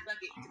 Last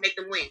bucket to make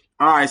them win.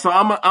 All right, so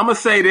I'm gonna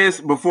say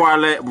this before I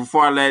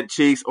let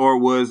Cheeks or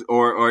Woods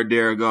or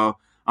Dara go.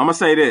 I'm gonna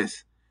say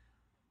this: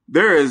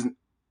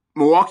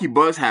 Milwaukee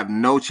Bucks have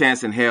no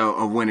chance in hell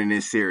of winning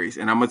this series,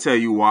 and I'm gonna tell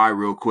you why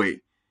real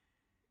quick.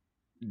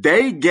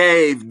 They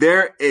gave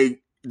their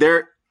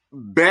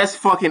best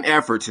fucking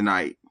effort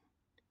tonight,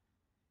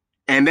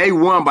 and they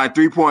won by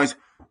 3 points,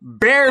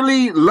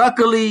 barely.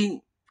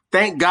 Luckily,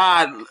 thank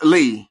God,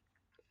 Lee.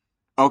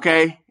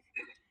 Okay.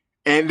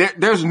 And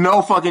there's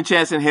no fucking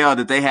chance in hell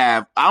that they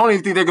have. I don't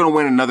even think they're going to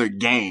win another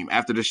game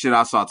after the shit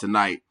I saw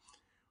tonight.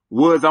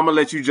 Woods, I'm going to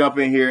let you jump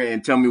in here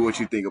and tell me what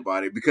you think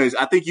about it. Because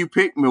I think you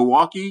picked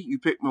Milwaukee. You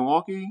picked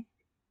Milwaukee?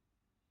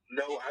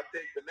 No, I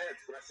picked the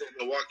Nets, but I said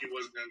Milwaukee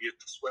wasn't going to get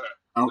the sweat.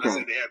 Okay. I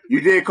said they had to You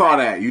beat did call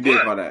that. You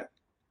did call that.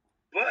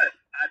 But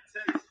I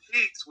texted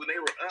Cheeks when they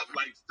were up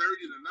like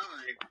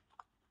 30-9,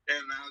 and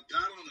I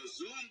got on a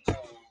Zoom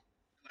call,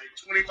 like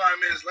 25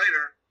 minutes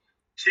later,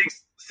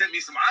 Cheeks sent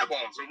me some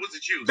eyeballs, or was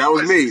it you? That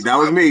was me.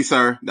 That was me,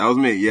 sir. That was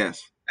me,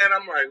 yes. And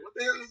I'm like, what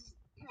the hell is,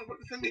 what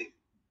does that mean?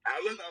 I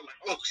was like,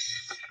 oh,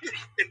 shit.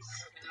 I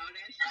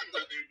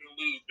thought they were going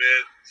to lose,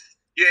 man.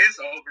 Yeah, it's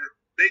over.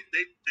 They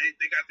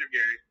got their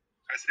game.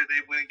 I said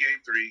they win game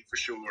 3 for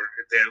sure.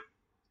 If they have,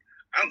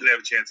 I don't think they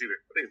have a chance either.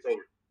 I think it's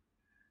over.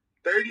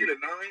 30-9,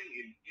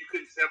 and you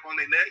couldn't step on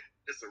their neck,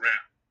 it's a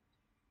wrap.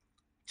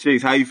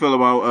 Cheeks, how you feel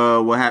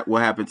about what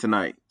happened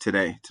tonight? I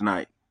didn't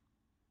watch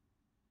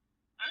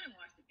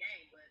the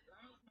game, but as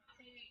long as my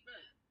team,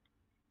 look,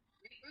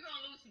 we're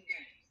gonna lose some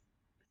games.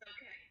 It's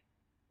okay.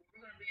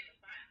 We're gonna be in the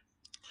finals.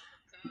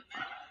 So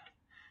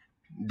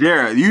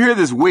Dara, you hear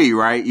this "we,"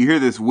 right? You hear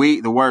this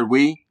 "we," the word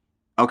 "we"?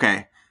 Okay.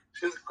 I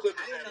didn't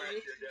know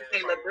you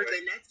became a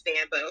Brooklyn Nets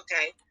fan, but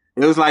okay.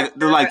 It was like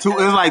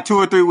 2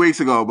 or 3 weeks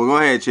ago. But go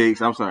ahead,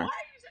 Cheeks. I'm sorry. why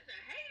are you such a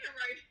hater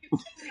right now?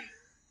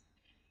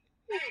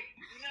 Hey,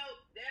 you know,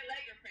 they're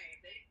Laker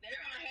fans. They're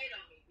gonna hate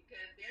on me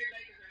because their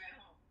Lakers are at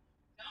home.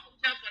 Don't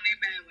jump on their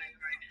bandwagon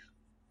right now.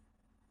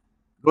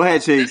 Go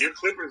ahead, Cheeks. Your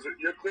Clippers are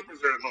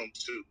at home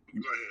too.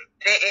 Go ahead.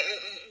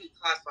 Hey,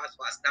 pause. Not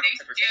a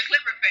Clipper They're fan.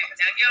 Clipper fans.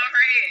 Now get on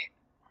her head.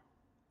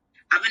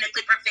 I've been a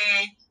Clipper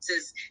fan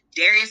since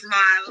Darius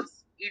Miles,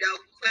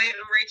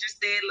 Quentin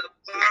Richardson,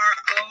 LeVar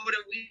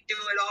Odom, we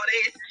doing all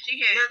this. She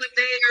You had know what I'm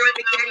saying?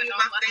 Gordon Kennedy,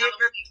 my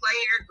favorite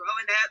player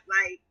growing up.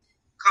 Like,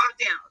 calm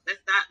down.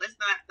 Let's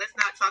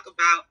not talk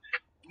about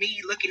me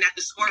looking at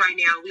the score right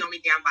now. We only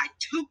down by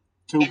 2.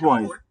 2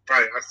 points.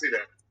 Right, I see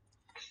that.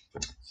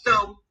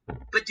 So,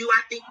 but do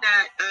I think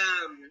that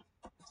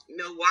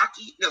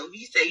Milwaukee? No,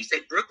 you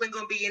said Brooklyn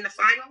gonna be in the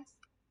finals?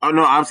 Oh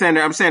no, I'm saying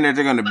that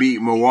they're going to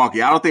beat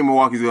Milwaukee. I don't think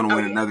Milwaukee's going to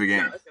win another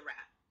game. No, it's a wrap.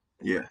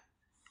 Yeah.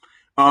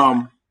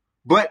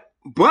 But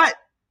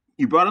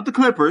you brought up the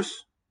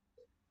Clippers,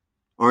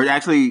 or it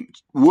actually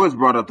was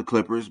brought up the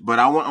Clippers. But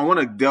I want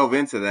to delve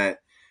into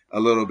that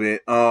a little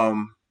bit.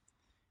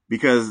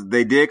 Because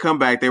they did come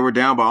back. They were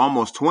down by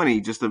almost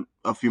 20 just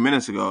a few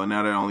minutes ago, and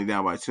now they're only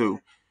down by 2.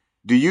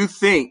 Do you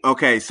think?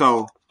 Okay,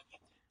 so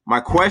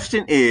my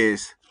question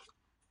is,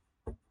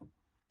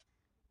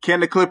 can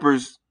the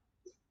Clippers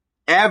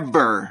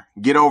ever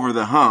get over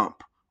the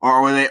hump,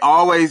 or will they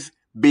always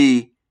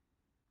be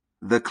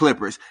the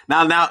Clippers?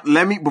 Now,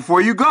 let me, before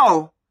you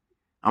go,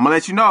 I'm gonna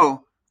let you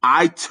know,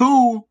 I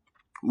too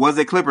was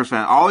a Clippers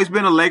fan. Always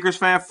been a Lakers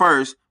fan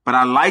first, but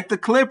I liked the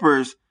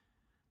Clippers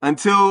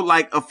until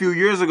like a few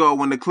years ago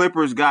when the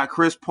Clippers got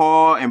Chris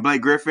Paul and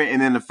Blake Griffin, and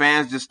then the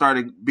fans just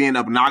started being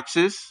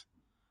obnoxious.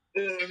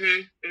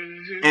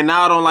 And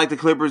now I don't like the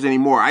Clippers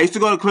anymore. I used to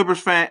go to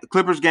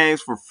Clippers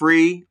games for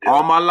free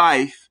all my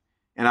life.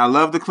 And I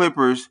love the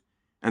Clippers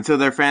until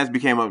their fans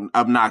became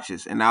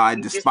obnoxious, and now I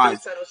despise.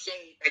 Just subtle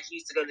shade that you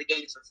used to go to the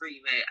games for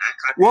free, man. I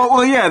caught that.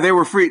 Well, yeah, they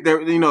were free.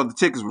 The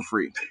tickets were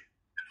free.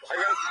 I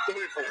got a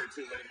story for it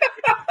too.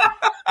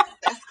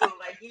 That's cool.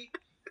 Like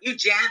you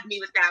jabbed me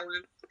with that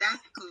one.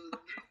 That's cool.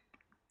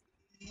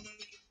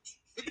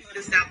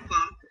 The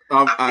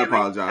Southpaw. I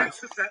apologize.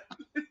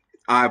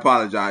 I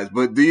apologize.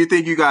 But do you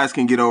think you guys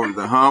can get over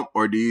the hump,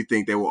 or do you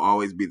think they will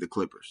always be the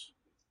Clippers?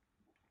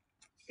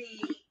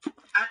 See,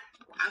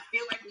 I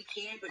feel like we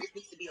can, but it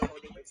needs to be a whole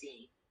different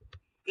team.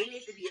 It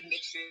needs to be a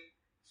mixture.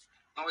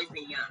 Always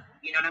been young,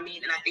 you know what I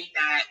mean? And I think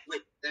that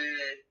with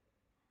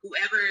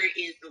whoever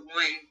is the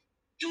one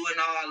doing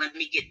all, let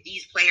me get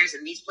these players,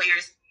 and these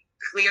players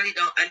clearly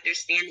don't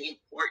understand the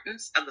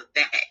importance of a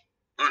vet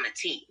on a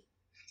team.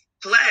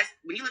 Plus,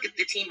 when you look at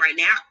the team right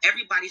now,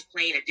 everybody's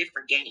playing a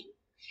different game.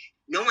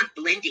 No one's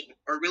blending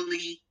or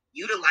really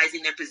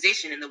utilizing their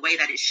position in the way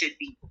that it should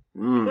be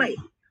played.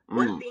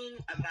 One thing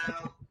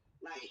about,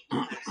 like, you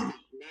have Steve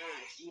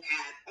Nash, you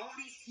have all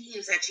these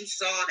teams that you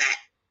saw that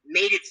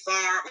made it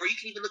far, or you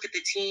can even look at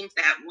the teams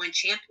that won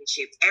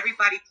championships.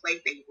 Everybody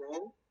played their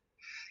role.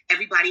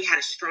 Everybody had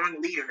a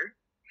strong leader,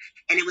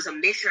 and it was a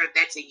mixture of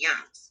vets and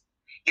youngs.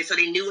 And so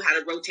they knew how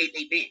to rotate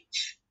their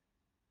bench.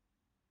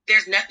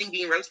 There's nothing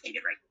being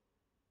rotated right now.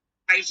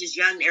 Everybody's just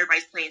young.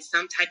 Everybody's playing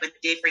some type of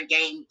different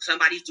game.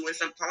 Somebody's doing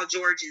some. Paul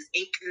George is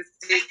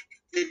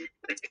inconsistent,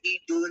 but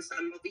he's doing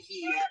something over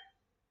here.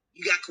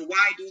 You got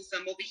Kawhi doing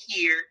something over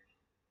here.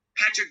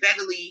 Patrick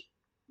Beverley,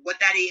 what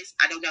that is,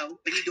 I don't know,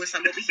 but he's doing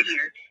something over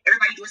here.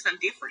 Everybody doing something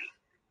different.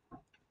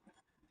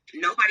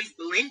 Nobody's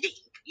blending.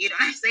 You know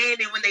what I'm saying?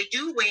 And when they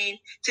do win,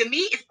 to me,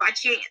 it's by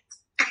chance.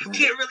 I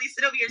can't really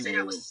sit over here and say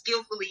that was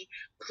skillfully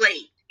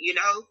played, you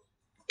know?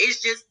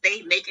 It's just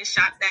they making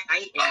shots that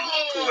night and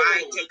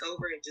Kawhi take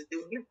over and just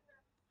do him.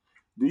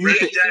 Do you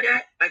think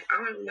that? Like, I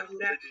don't even know who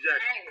that is.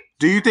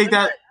 Do you think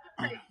that?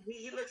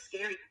 He looks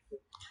scary.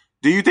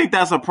 Do you think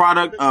that's a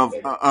product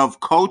of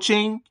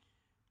coaching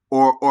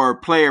or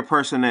player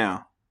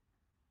personnel?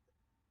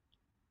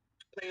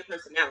 Player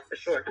personnel, for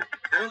sure.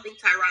 I don't think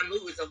Tyronn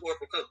Lue is a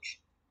horrible coach,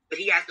 but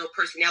he has no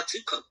personnel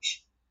to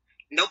coach.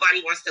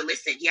 Nobody wants to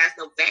listen. He has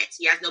no vets.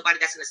 He has nobody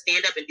that's going to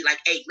stand up and be like,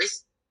 hey,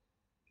 listen.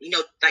 You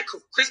know, like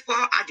Chris Paul,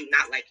 I do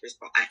not like Chris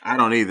Paul. I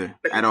don't either,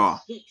 at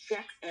all. He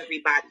checks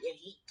everybody, and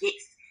he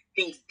gets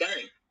things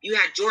done. You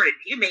had Jordan.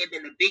 He may have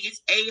been the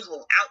biggest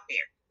a-hole out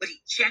there, but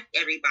he checked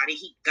everybody.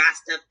 He got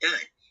stuff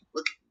done.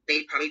 Look,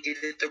 they probably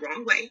did it the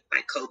wrong way.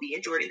 Like Kobe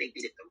and Jordan, they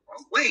did it the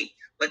wrong way,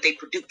 but they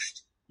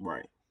produced.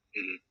 Right.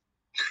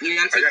 Mm-hmm. You know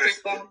what I'm saying? Chris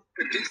Paul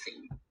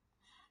producing.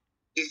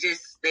 It's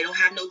just they don't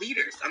have no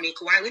leaders. I mean,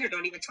 Kawhi Leonard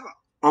don't even talk.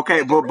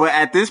 Okay, but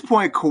at this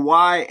point,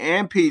 Kawhi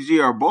and PG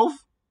are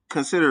both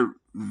considered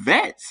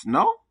vets,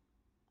 no?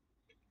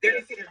 They're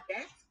considered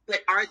vets,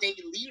 but are they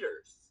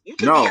leaders? You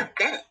can be a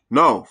vet.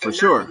 No, for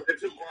sure. They're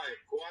too quiet.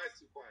 Kawhi's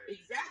too quiet.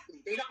 Exactly.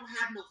 They don't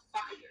have no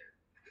fire.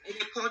 And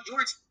then Paul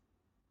George,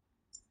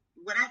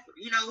 whatever.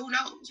 You know, who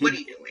knows what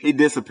he's doing. He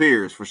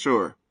disappears, for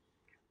sure.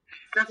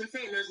 That's what I'm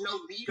saying. There's no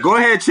leader. Go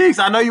ahead, Cheeks.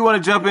 I know you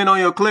want to jump in on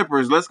your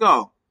Clippers. Let's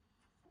go.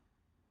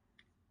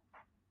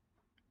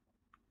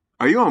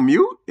 Are you on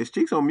mute? Is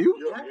Cheeks on mute?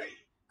 You're right.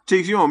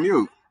 Cheeks, you on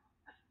mute.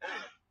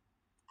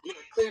 Yeah,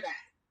 clear that.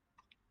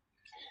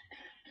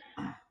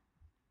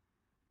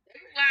 They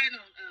relying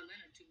on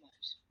Leonard too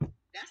much.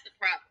 That's the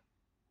problem.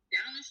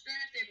 Down the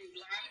stretch, they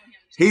rely on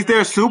him. He's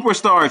their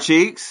superstar,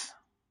 Cheeks.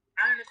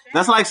 I understand.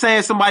 That's like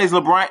saying somebody's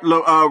relying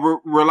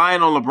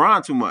on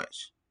LeBron too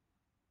much.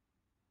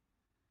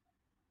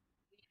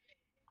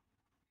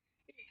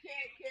 He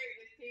can't carry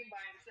this team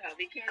by himself.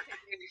 He can't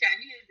take every shot.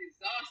 He is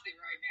exhausted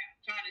right now,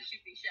 trying to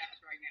shoot these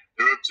shots right now.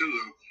 They're up 2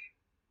 though.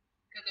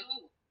 Because of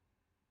who?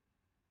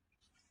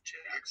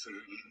 Jackson.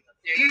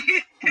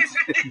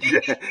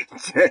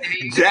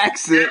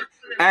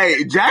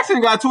 Hey,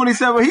 Jackson got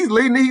 27. He's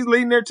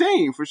leading their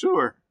team for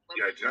sure.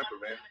 You got a jumper,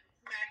 man.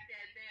 Smack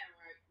that down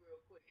right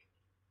real quick.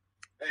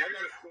 Hey, I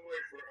got a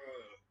story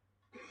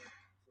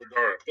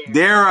for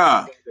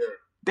Dara.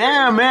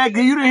 Damn, man,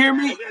 you didn't hear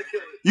me.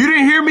 You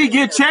didn't hear me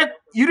get checked.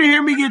 You didn't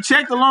hear me get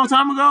checked a long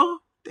time ago.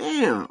 Damn. Hey,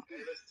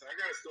 listen, I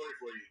got a story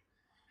for you.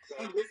 So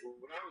when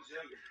I was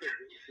younger,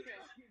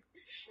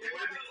 it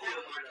might be cool,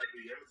 it might not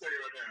be. I'm gonna tell you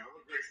right now. I'm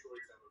a great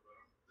storyteller, but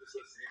I'm just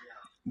listening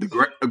out. The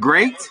great. When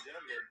I was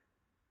younger,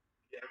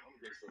 yeah, I'm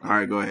a great storyteller. All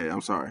right, go ahead.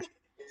 I'm sorry.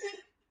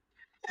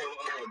 So,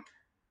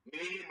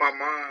 me and my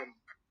mom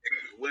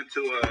went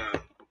to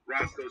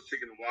Roscoe's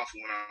Chicken and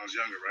Waffle when I was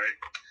younger, right?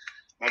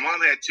 My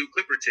mom had 2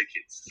 Clipper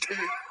tickets.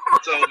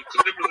 So the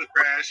Clippers are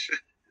trash.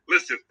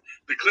 Listen,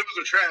 the Clippers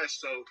are trash,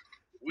 so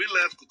we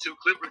left the 2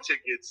 Clipper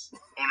tickets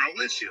on our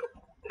windshield.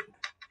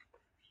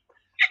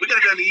 We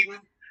got done eating.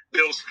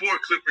 There was 4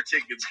 Clipper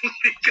tickets when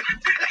we got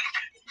back.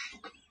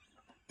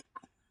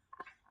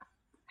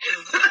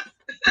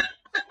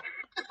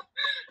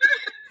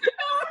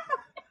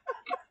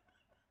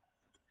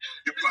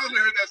 You probably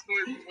heard that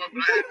story before,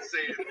 but I had to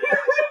say it.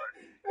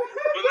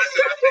 But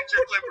listen, I picked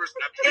your Clippers.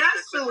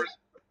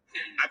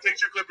 I picked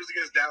your Clippers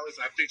against Dallas.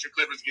 I picked your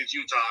Clippers against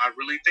Utah. I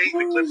really think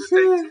the Clippers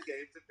take 2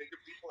 games to figure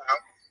people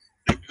out.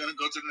 They're going to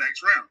go to the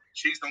next round.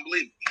 Chiefs don't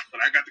believe me, but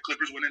I got the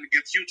Clippers winning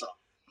against Utah.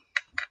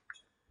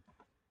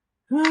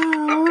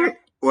 Okay.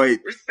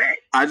 Wait,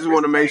 Respect. I just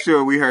want to make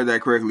sure we heard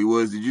that correctly.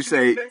 Did you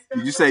say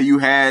you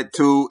had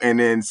 2 and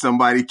then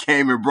somebody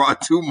came and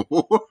brought 2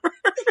 more?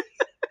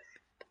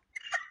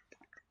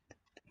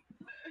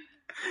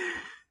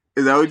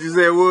 Is that what you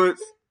said,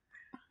 Woods?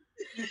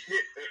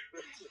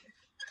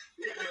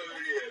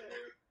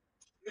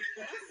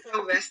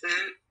 So messed up.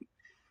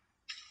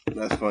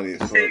 That's funny as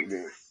fuck, dude.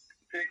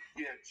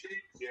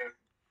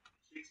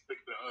 Chiefs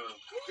picked the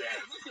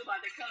We're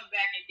about to come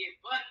back and get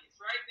buckets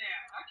right now.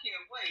 I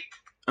can't wait.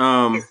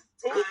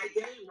 Tie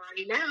game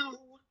right now.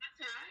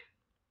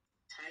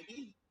 Tie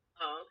game.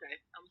 Oh, okay.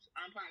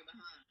 I'm probably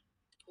behind.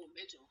 Oh,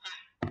 Mitchell,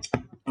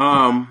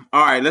 hot.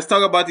 All right, let's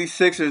talk about these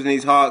Sixers and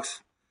these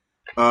Hawks.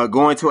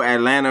 Going to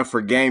Atlanta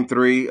for Game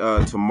 3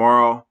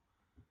 tomorrow.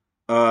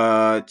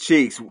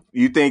 Cheeks,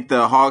 you think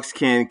the Hawks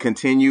can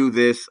continue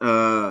this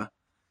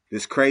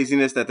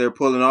craziness that they're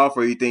pulling off,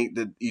 or you think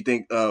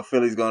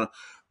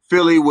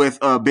Philly with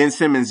Ben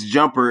Simmons'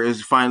 jumper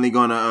is finally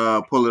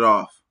gonna pull it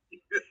off?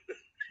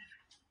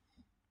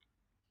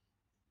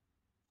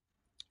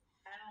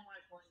 I don't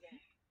watch one game.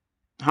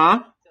 Huh?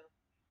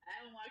 I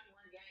don't watch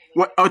one game.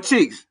 What? Oh,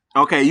 Cheeks.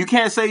 Okay, you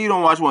can't say you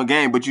don't watch one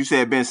game, but you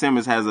said Ben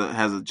Simmons has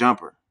a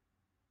jumper.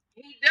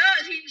 He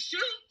does. He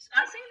shoots.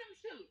 I've seen him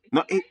shoot.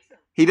 No,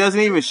 he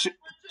doesn't even shoot.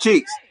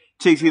 Cheeks.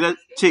 He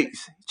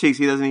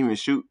doesn't even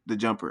shoot the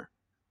jumper.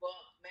 Well,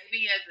 maybe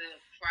he has a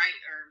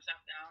fright or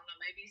something. I don't know.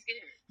 Maybe he's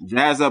scared.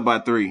 Jazz up by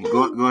 3. Go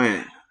ahead. I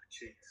know.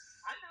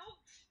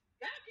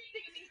 Y'all keep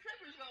thinking these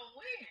Clippers gonna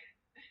win.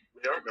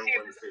 They are going to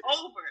win the series.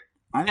 Over.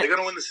 They're going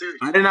to win the series.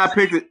 I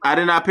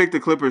did not pick the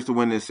Clippers to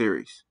win this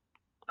series.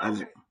 What's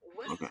the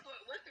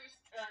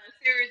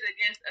series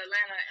against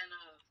Atlanta and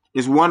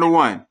It's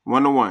 1-1.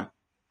 1-1.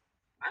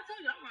 I told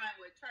you I'm riding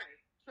with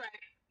Trey.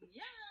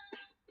 Yeah.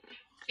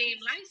 Team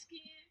light skin.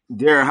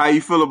 Derek, how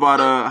you feel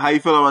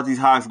about these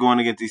Hawks going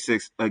against these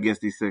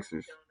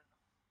Sixers?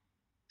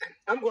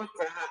 I'm going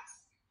for the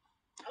Hawks.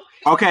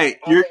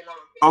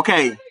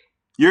 Okay,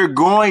 you're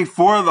going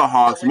for the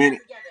Hawks, meaning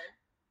We're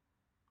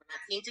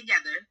not team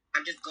together.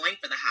 I'm just going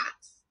for the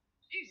Hawks.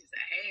 She's just a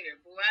hater,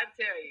 boy. I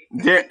tell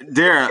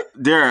you.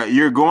 Dara,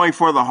 you're going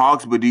for the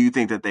Hawks, but do you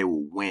think that they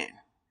will win?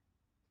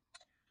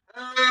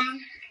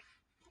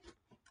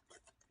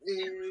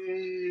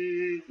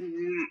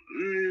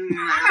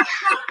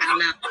 I don't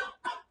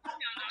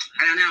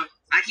know.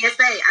 I can't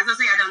say. As I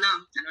say, I don't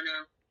know.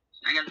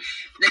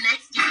 The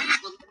next game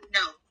will let me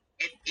know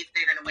if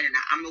they're gonna win or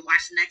not. I'm gonna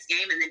watch the next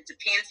game, and then it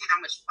depends how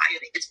much fire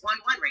it's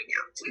 1-1 right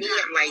now. To me,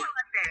 I'm like,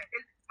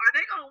 are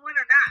they gonna win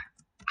or not?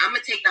 I'm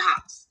gonna take the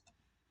Hawks.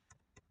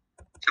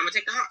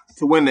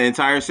 To win the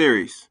entire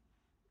series.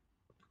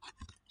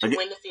 To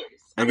win the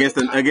series.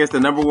 Against the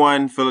number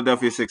 1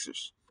 Philadelphia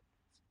Sixers.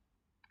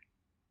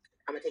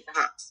 I'm gonna take the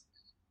Hawks.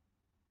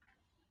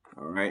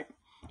 All right.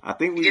 I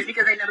think we just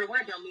because they're number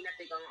 1 don't mean that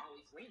they're gonna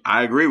always win.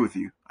 I agree with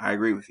you.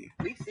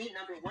 We've seen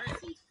number 1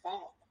 teams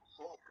fall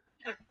hard.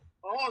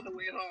 All the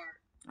way hard.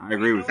 I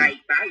agree with you. Bye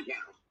now.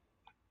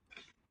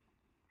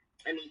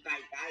 I mean, bye.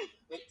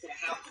 Went to the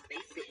house. They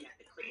sitting at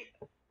the crib.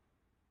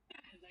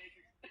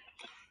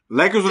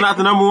 Lakers were not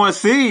the number 1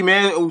 seed,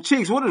 man. Oh,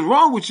 Cheeks, what is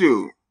wrong with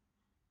you?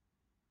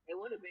 It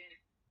would have been.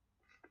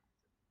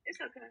 It's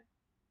okay.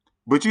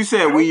 But you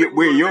said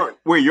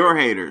we're your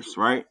haters,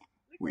 right?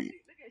 Look at you,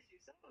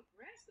 so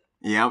aggressive.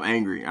 Yeah, I'm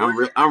angry.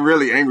 I'm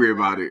really angry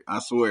about it. I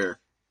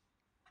swear.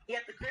 He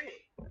at the crib.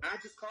 I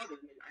just called him.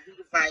 He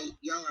was like,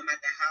 "Yo, I'm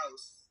at the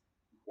house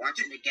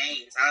watching the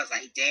games." I was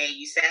like, "Dang,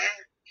 you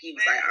sad?" He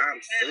was like,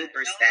 "I'm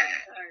super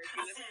sad."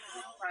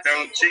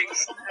 Tell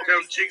Cheeks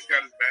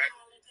got his back.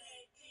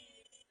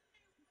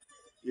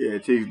 Yeah,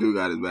 Cheeks do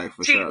got his back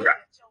for sure.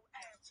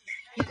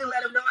 You can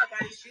let him know I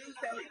got his shoes.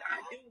 Tell him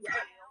I do.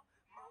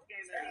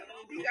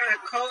 You got a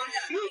cold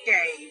shoe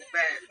game,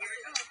 but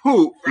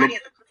who?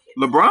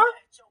 LeBron?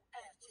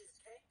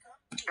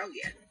 Oh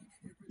yeah.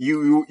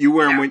 You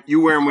wear them when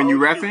you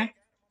reffing?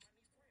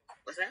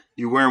 What's that?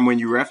 You wear them when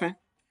you reffing?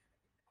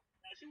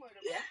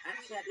 Yeah,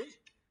 actually I do.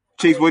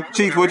 Cheeks,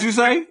 what you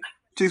say?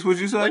 Cheeks, what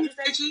you say? What'd you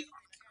say, Chief?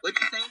 What'd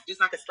you say? Just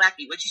like a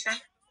slappy. What'd you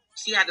say?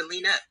 She had to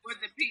lean up.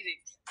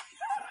 Orthopedics.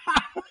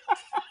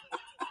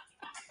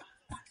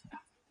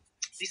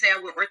 You say I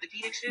wear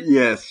orthopedic shoes?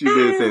 Yes, she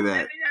did say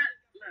that.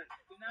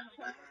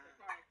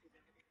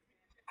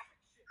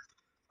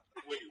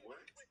 Wait, what?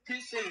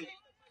 Too soon.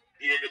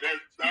 Yeah,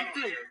 that's not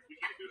on air. We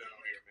can't do that on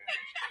air, man.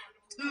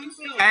 Too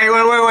soon. Hey,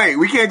 wait.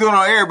 We can't do it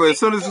on air, but as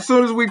soon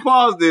as we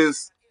pause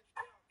this.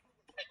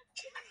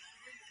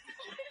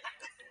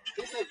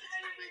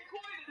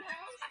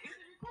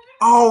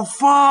 Oh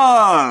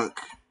fuck!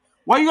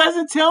 Why you guys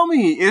didn't tell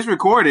me? It's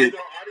recorded.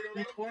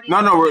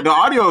 No, the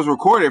audio is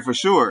recorded for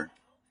sure.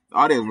 The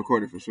audio is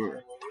recorded for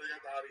sure.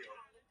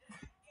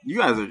 You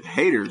guys are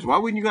haters. Why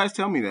wouldn't you guys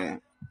tell me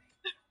that?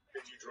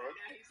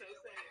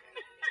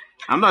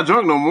 I'm not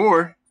drunk no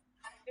more.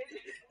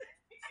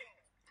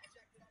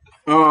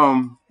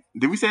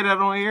 Did we say that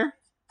on air?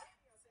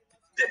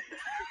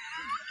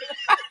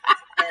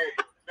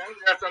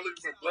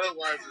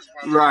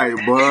 Right,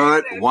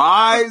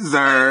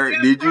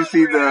 Budweiser. Did you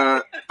see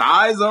the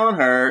thighs on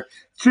her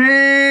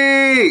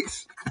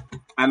cheeks?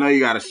 I know you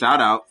got a shout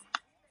out.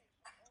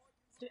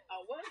 I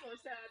was gonna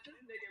shout out this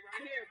nigga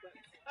right here,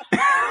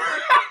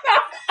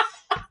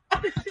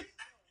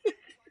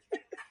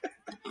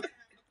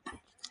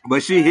 but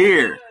But she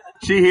here,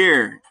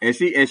 and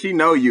she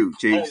know you,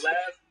 Cheeks.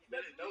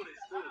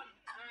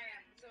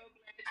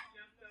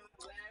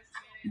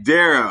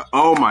 Dara,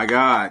 oh my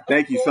God!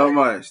 Thank you so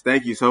much.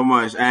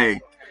 Hey,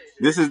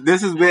 this has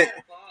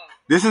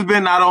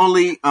been not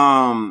only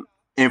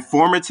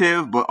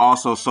informative but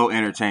also so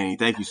entertaining.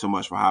 Thank you so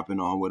much for hopping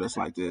on with us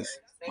like this.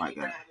 Like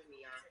that,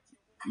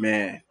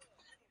 man.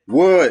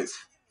 Woods,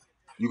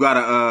 you got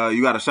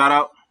a shout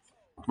out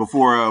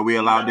before we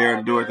allow Dara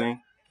to do her thing.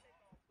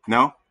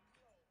 No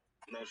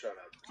shout out.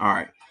 All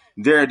right,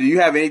 Dara, do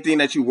you have anything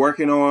that you're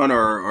working on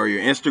or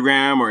your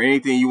Instagram or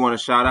anything you want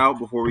to shout out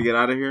before we get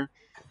out of here?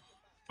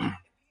 Why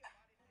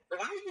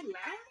are you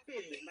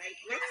laughing? Like,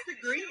 what's the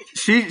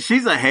grin?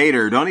 She's a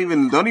hater. Don't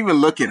even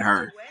look at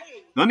her.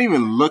 Don't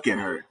even look at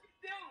her.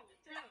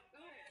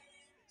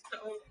 So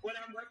what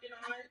I'm working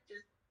on,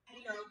 just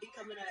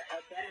becoming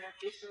a better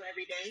official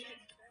every day.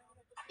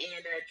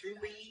 And Drew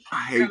Lee.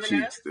 I hate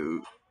Cheeks,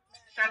 dude.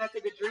 Shout out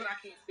to the Drew. I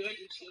can't stand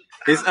you, Cheeks.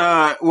 It's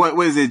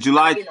what is it?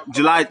 July?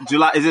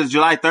 Is it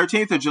July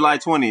 13th or July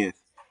 20th?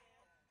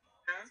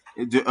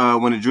 Huh?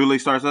 When the Drew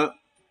League starts up?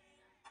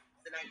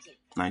 The 19th.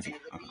 And it'll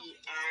Okay. be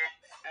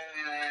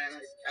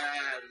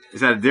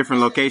It's at a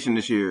different location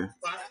this year.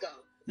 Bosco.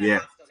 Yeah.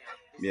 Bosco now.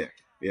 Yeah.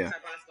 It's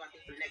at Bosco, I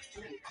think, for the next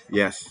 2 weeks.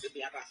 Yes. It'll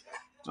be at Bosco.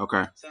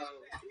 Okay. So,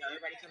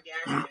 everybody come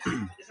down.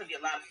 This will be a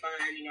lot of fun.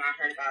 I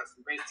heard about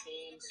some great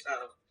teams.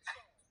 So,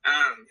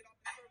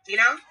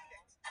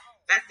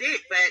 that's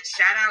it. But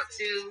shout out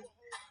to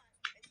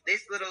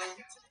this little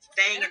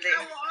thing that's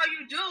not all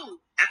you do.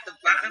 at the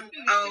bottom.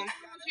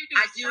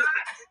 I do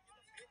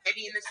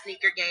maybe in the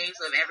sneaker game.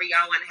 So if ever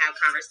y'all want to have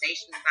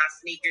conversations about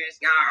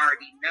sneakers, y'all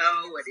already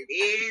know what it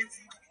is.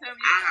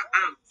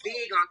 I'm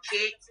big on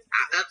kicks.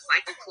 I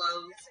upcycle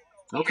clothes.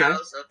 Okay.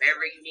 So if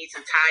ever you need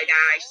some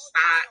tie-dye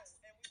socks,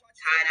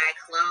 tie-dye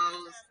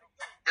clothes,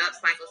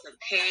 upcycle some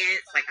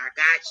pants, like I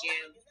got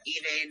you.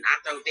 Even I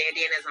throw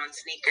bandanas on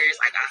sneakers,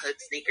 like I hook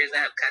sneakers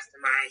up,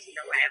 customize,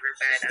 whatever.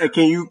 But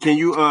Can you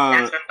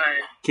that's for fun.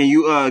 Can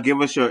you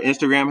give us your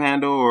Instagram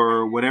handle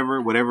or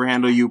whatever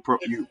handle you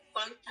Funky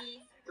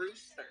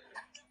Brewster.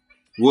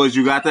 Woods,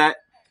 you got that?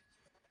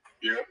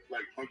 Yep,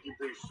 like Funky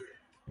Brewster.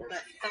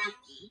 But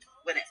funky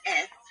with an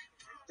S,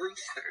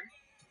 Brewster.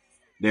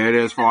 There it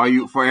is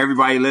for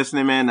everybody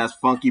listening, man. That's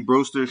Funky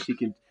Brewster. She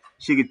can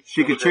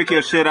trick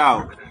your shit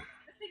out.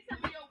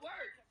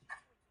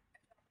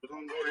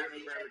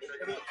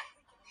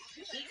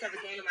 She took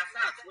a game of my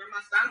socks. Where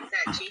my socks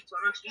at, Chief?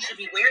 You should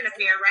be wearing a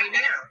pair right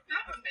now.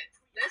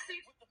 Let's see.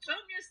 Show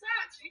me your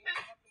socks. You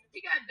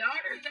got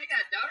daughters. They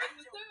got daughters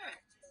and sons.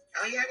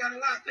 Oh yeah, I got a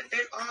lot, but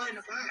they're all in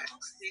the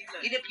box.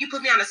 You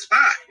put me on the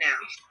spot now.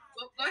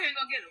 Well, go ahead and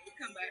go get them. We'll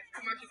come back.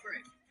 Commercial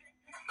break.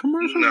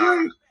 Commercial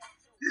break.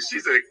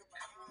 She's a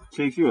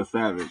Chief, you a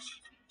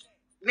savage.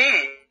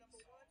 Man.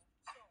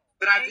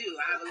 But I do.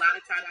 I have a lot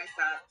of tie-dye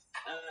socks.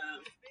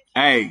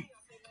 Hey,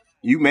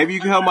 maybe you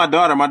can help my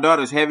daughter. My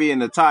daughter's heavy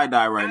in the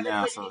tie-dye right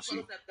now, so she.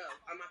 On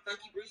my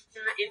Funky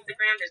Brewster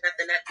Instagram, there's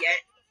nothing up yet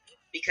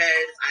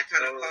because I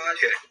kind of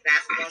paused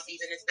basketball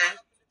season and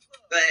stuff.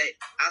 But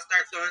I'll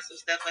start throwing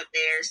some stuff up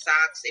there.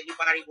 Socks.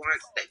 Everybody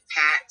wants the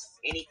packs.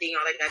 Anything.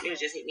 All they gotta do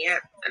is just hit me up,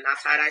 and I'll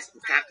tie-dye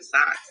some pack of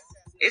socks.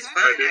 It's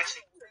fun,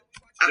 actually.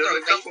 I throw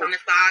lace on the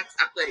socks.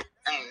 I put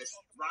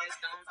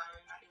rhinestones on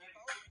them.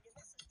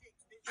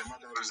 Yeah, my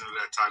daughter's into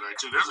that tie-dye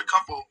too. There's a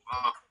couple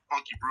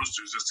Funky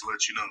Brewsters, just to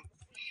let you know.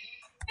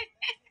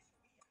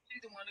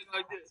 She's the one that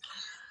go do.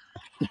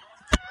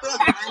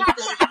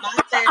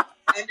 Mine said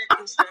under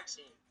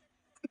construction.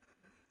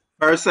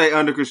 First say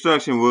under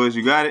construction, Woods.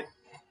 You got it?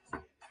 Yeah,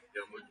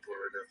 I'm looking for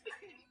it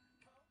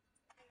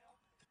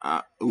right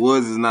now.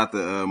 Woods is not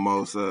the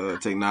most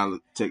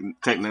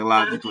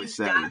technologically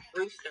savvy.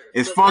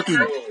 It's Funky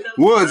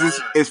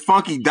Woods. It's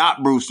Funky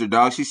Dot Brewster,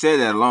 dog. She said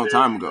that a long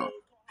time ago.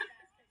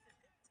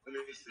 Let me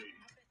see.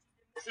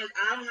 It says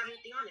I don't have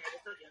anything on there. I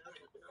just told you I don't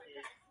have anything on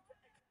there.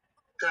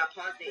 So I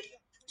paused it.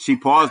 She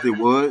paused it,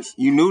 Woods.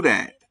 You knew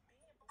that.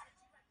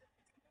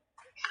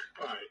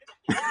 All right.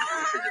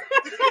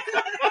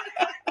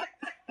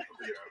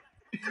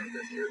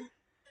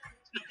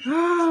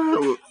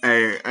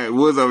 Hey,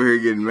 Woods over here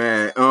getting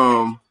mad. Man, I'll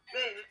start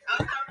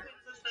putting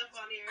some stuff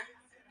on there,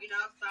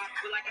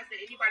 socks. But like I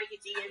said, anybody can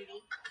DM me.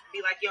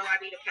 Be like, yo, I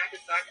need a pack of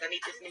socks. I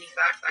need this many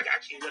socks. I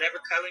got you. Whatever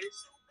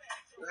colors.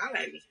 Holla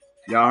at me.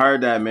 Y'all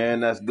heard that,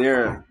 man. That's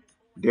Dara.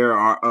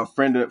 Dara, a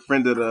friend of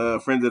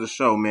the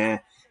show,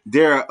 man.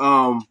 Dara,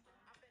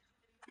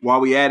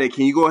 while we at it,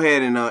 can you go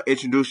ahead and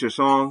introduce your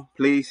song,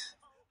 please?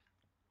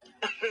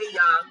 Hey,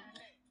 y'all.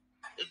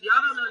 If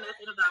y'all don't know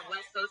nothing about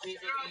West Coast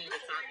music, you need to tap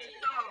in.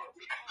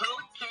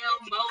 Hotel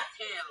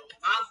Motel,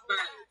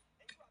 Mossberg.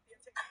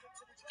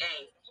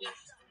 Hey,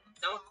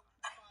 don't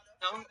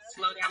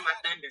slow down my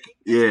thunder.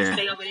 Yeah.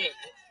 Stay over there.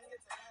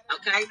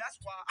 Okay?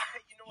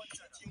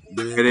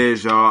 There it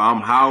is, y'all.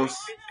 I'm House.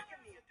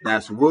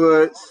 That's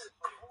Woods.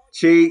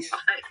 Cheeks.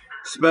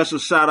 Special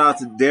shout out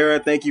to Dara.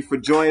 Thank you for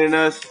joining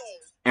us.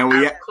 And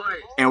we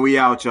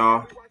out,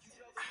 y'all.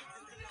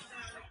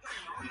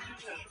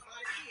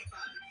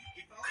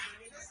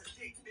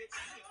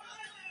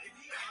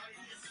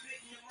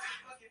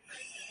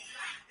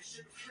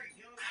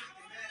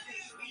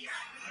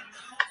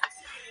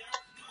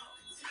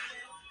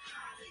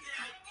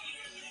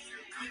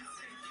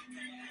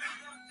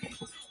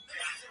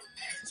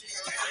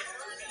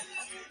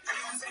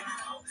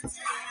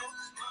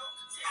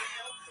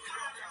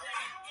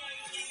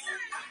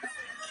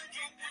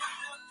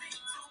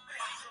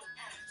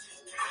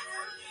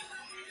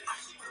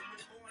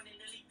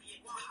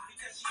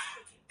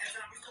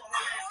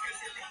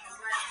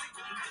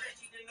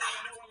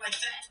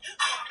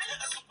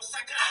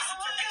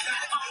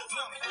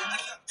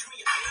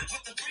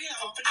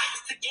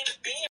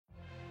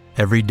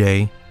 Every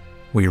day,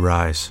 we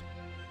rise,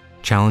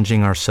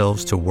 challenging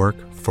ourselves to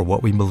work for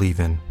what we believe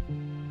in.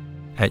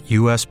 At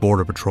U.S.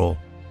 Border Patrol,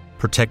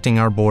 protecting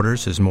our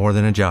borders is more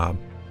than a job.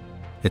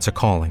 It's a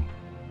calling.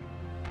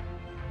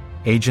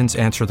 Agents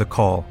answer the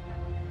call,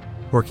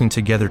 working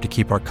together to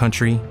keep our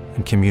country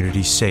and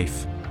communities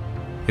safe.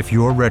 If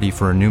you're ready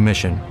for a new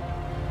mission,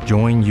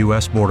 join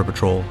U.S. Border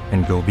Patrol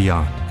and go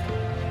beyond.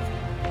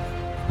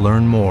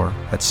 Learn more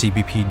at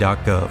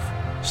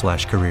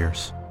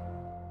cbp.gov/careers.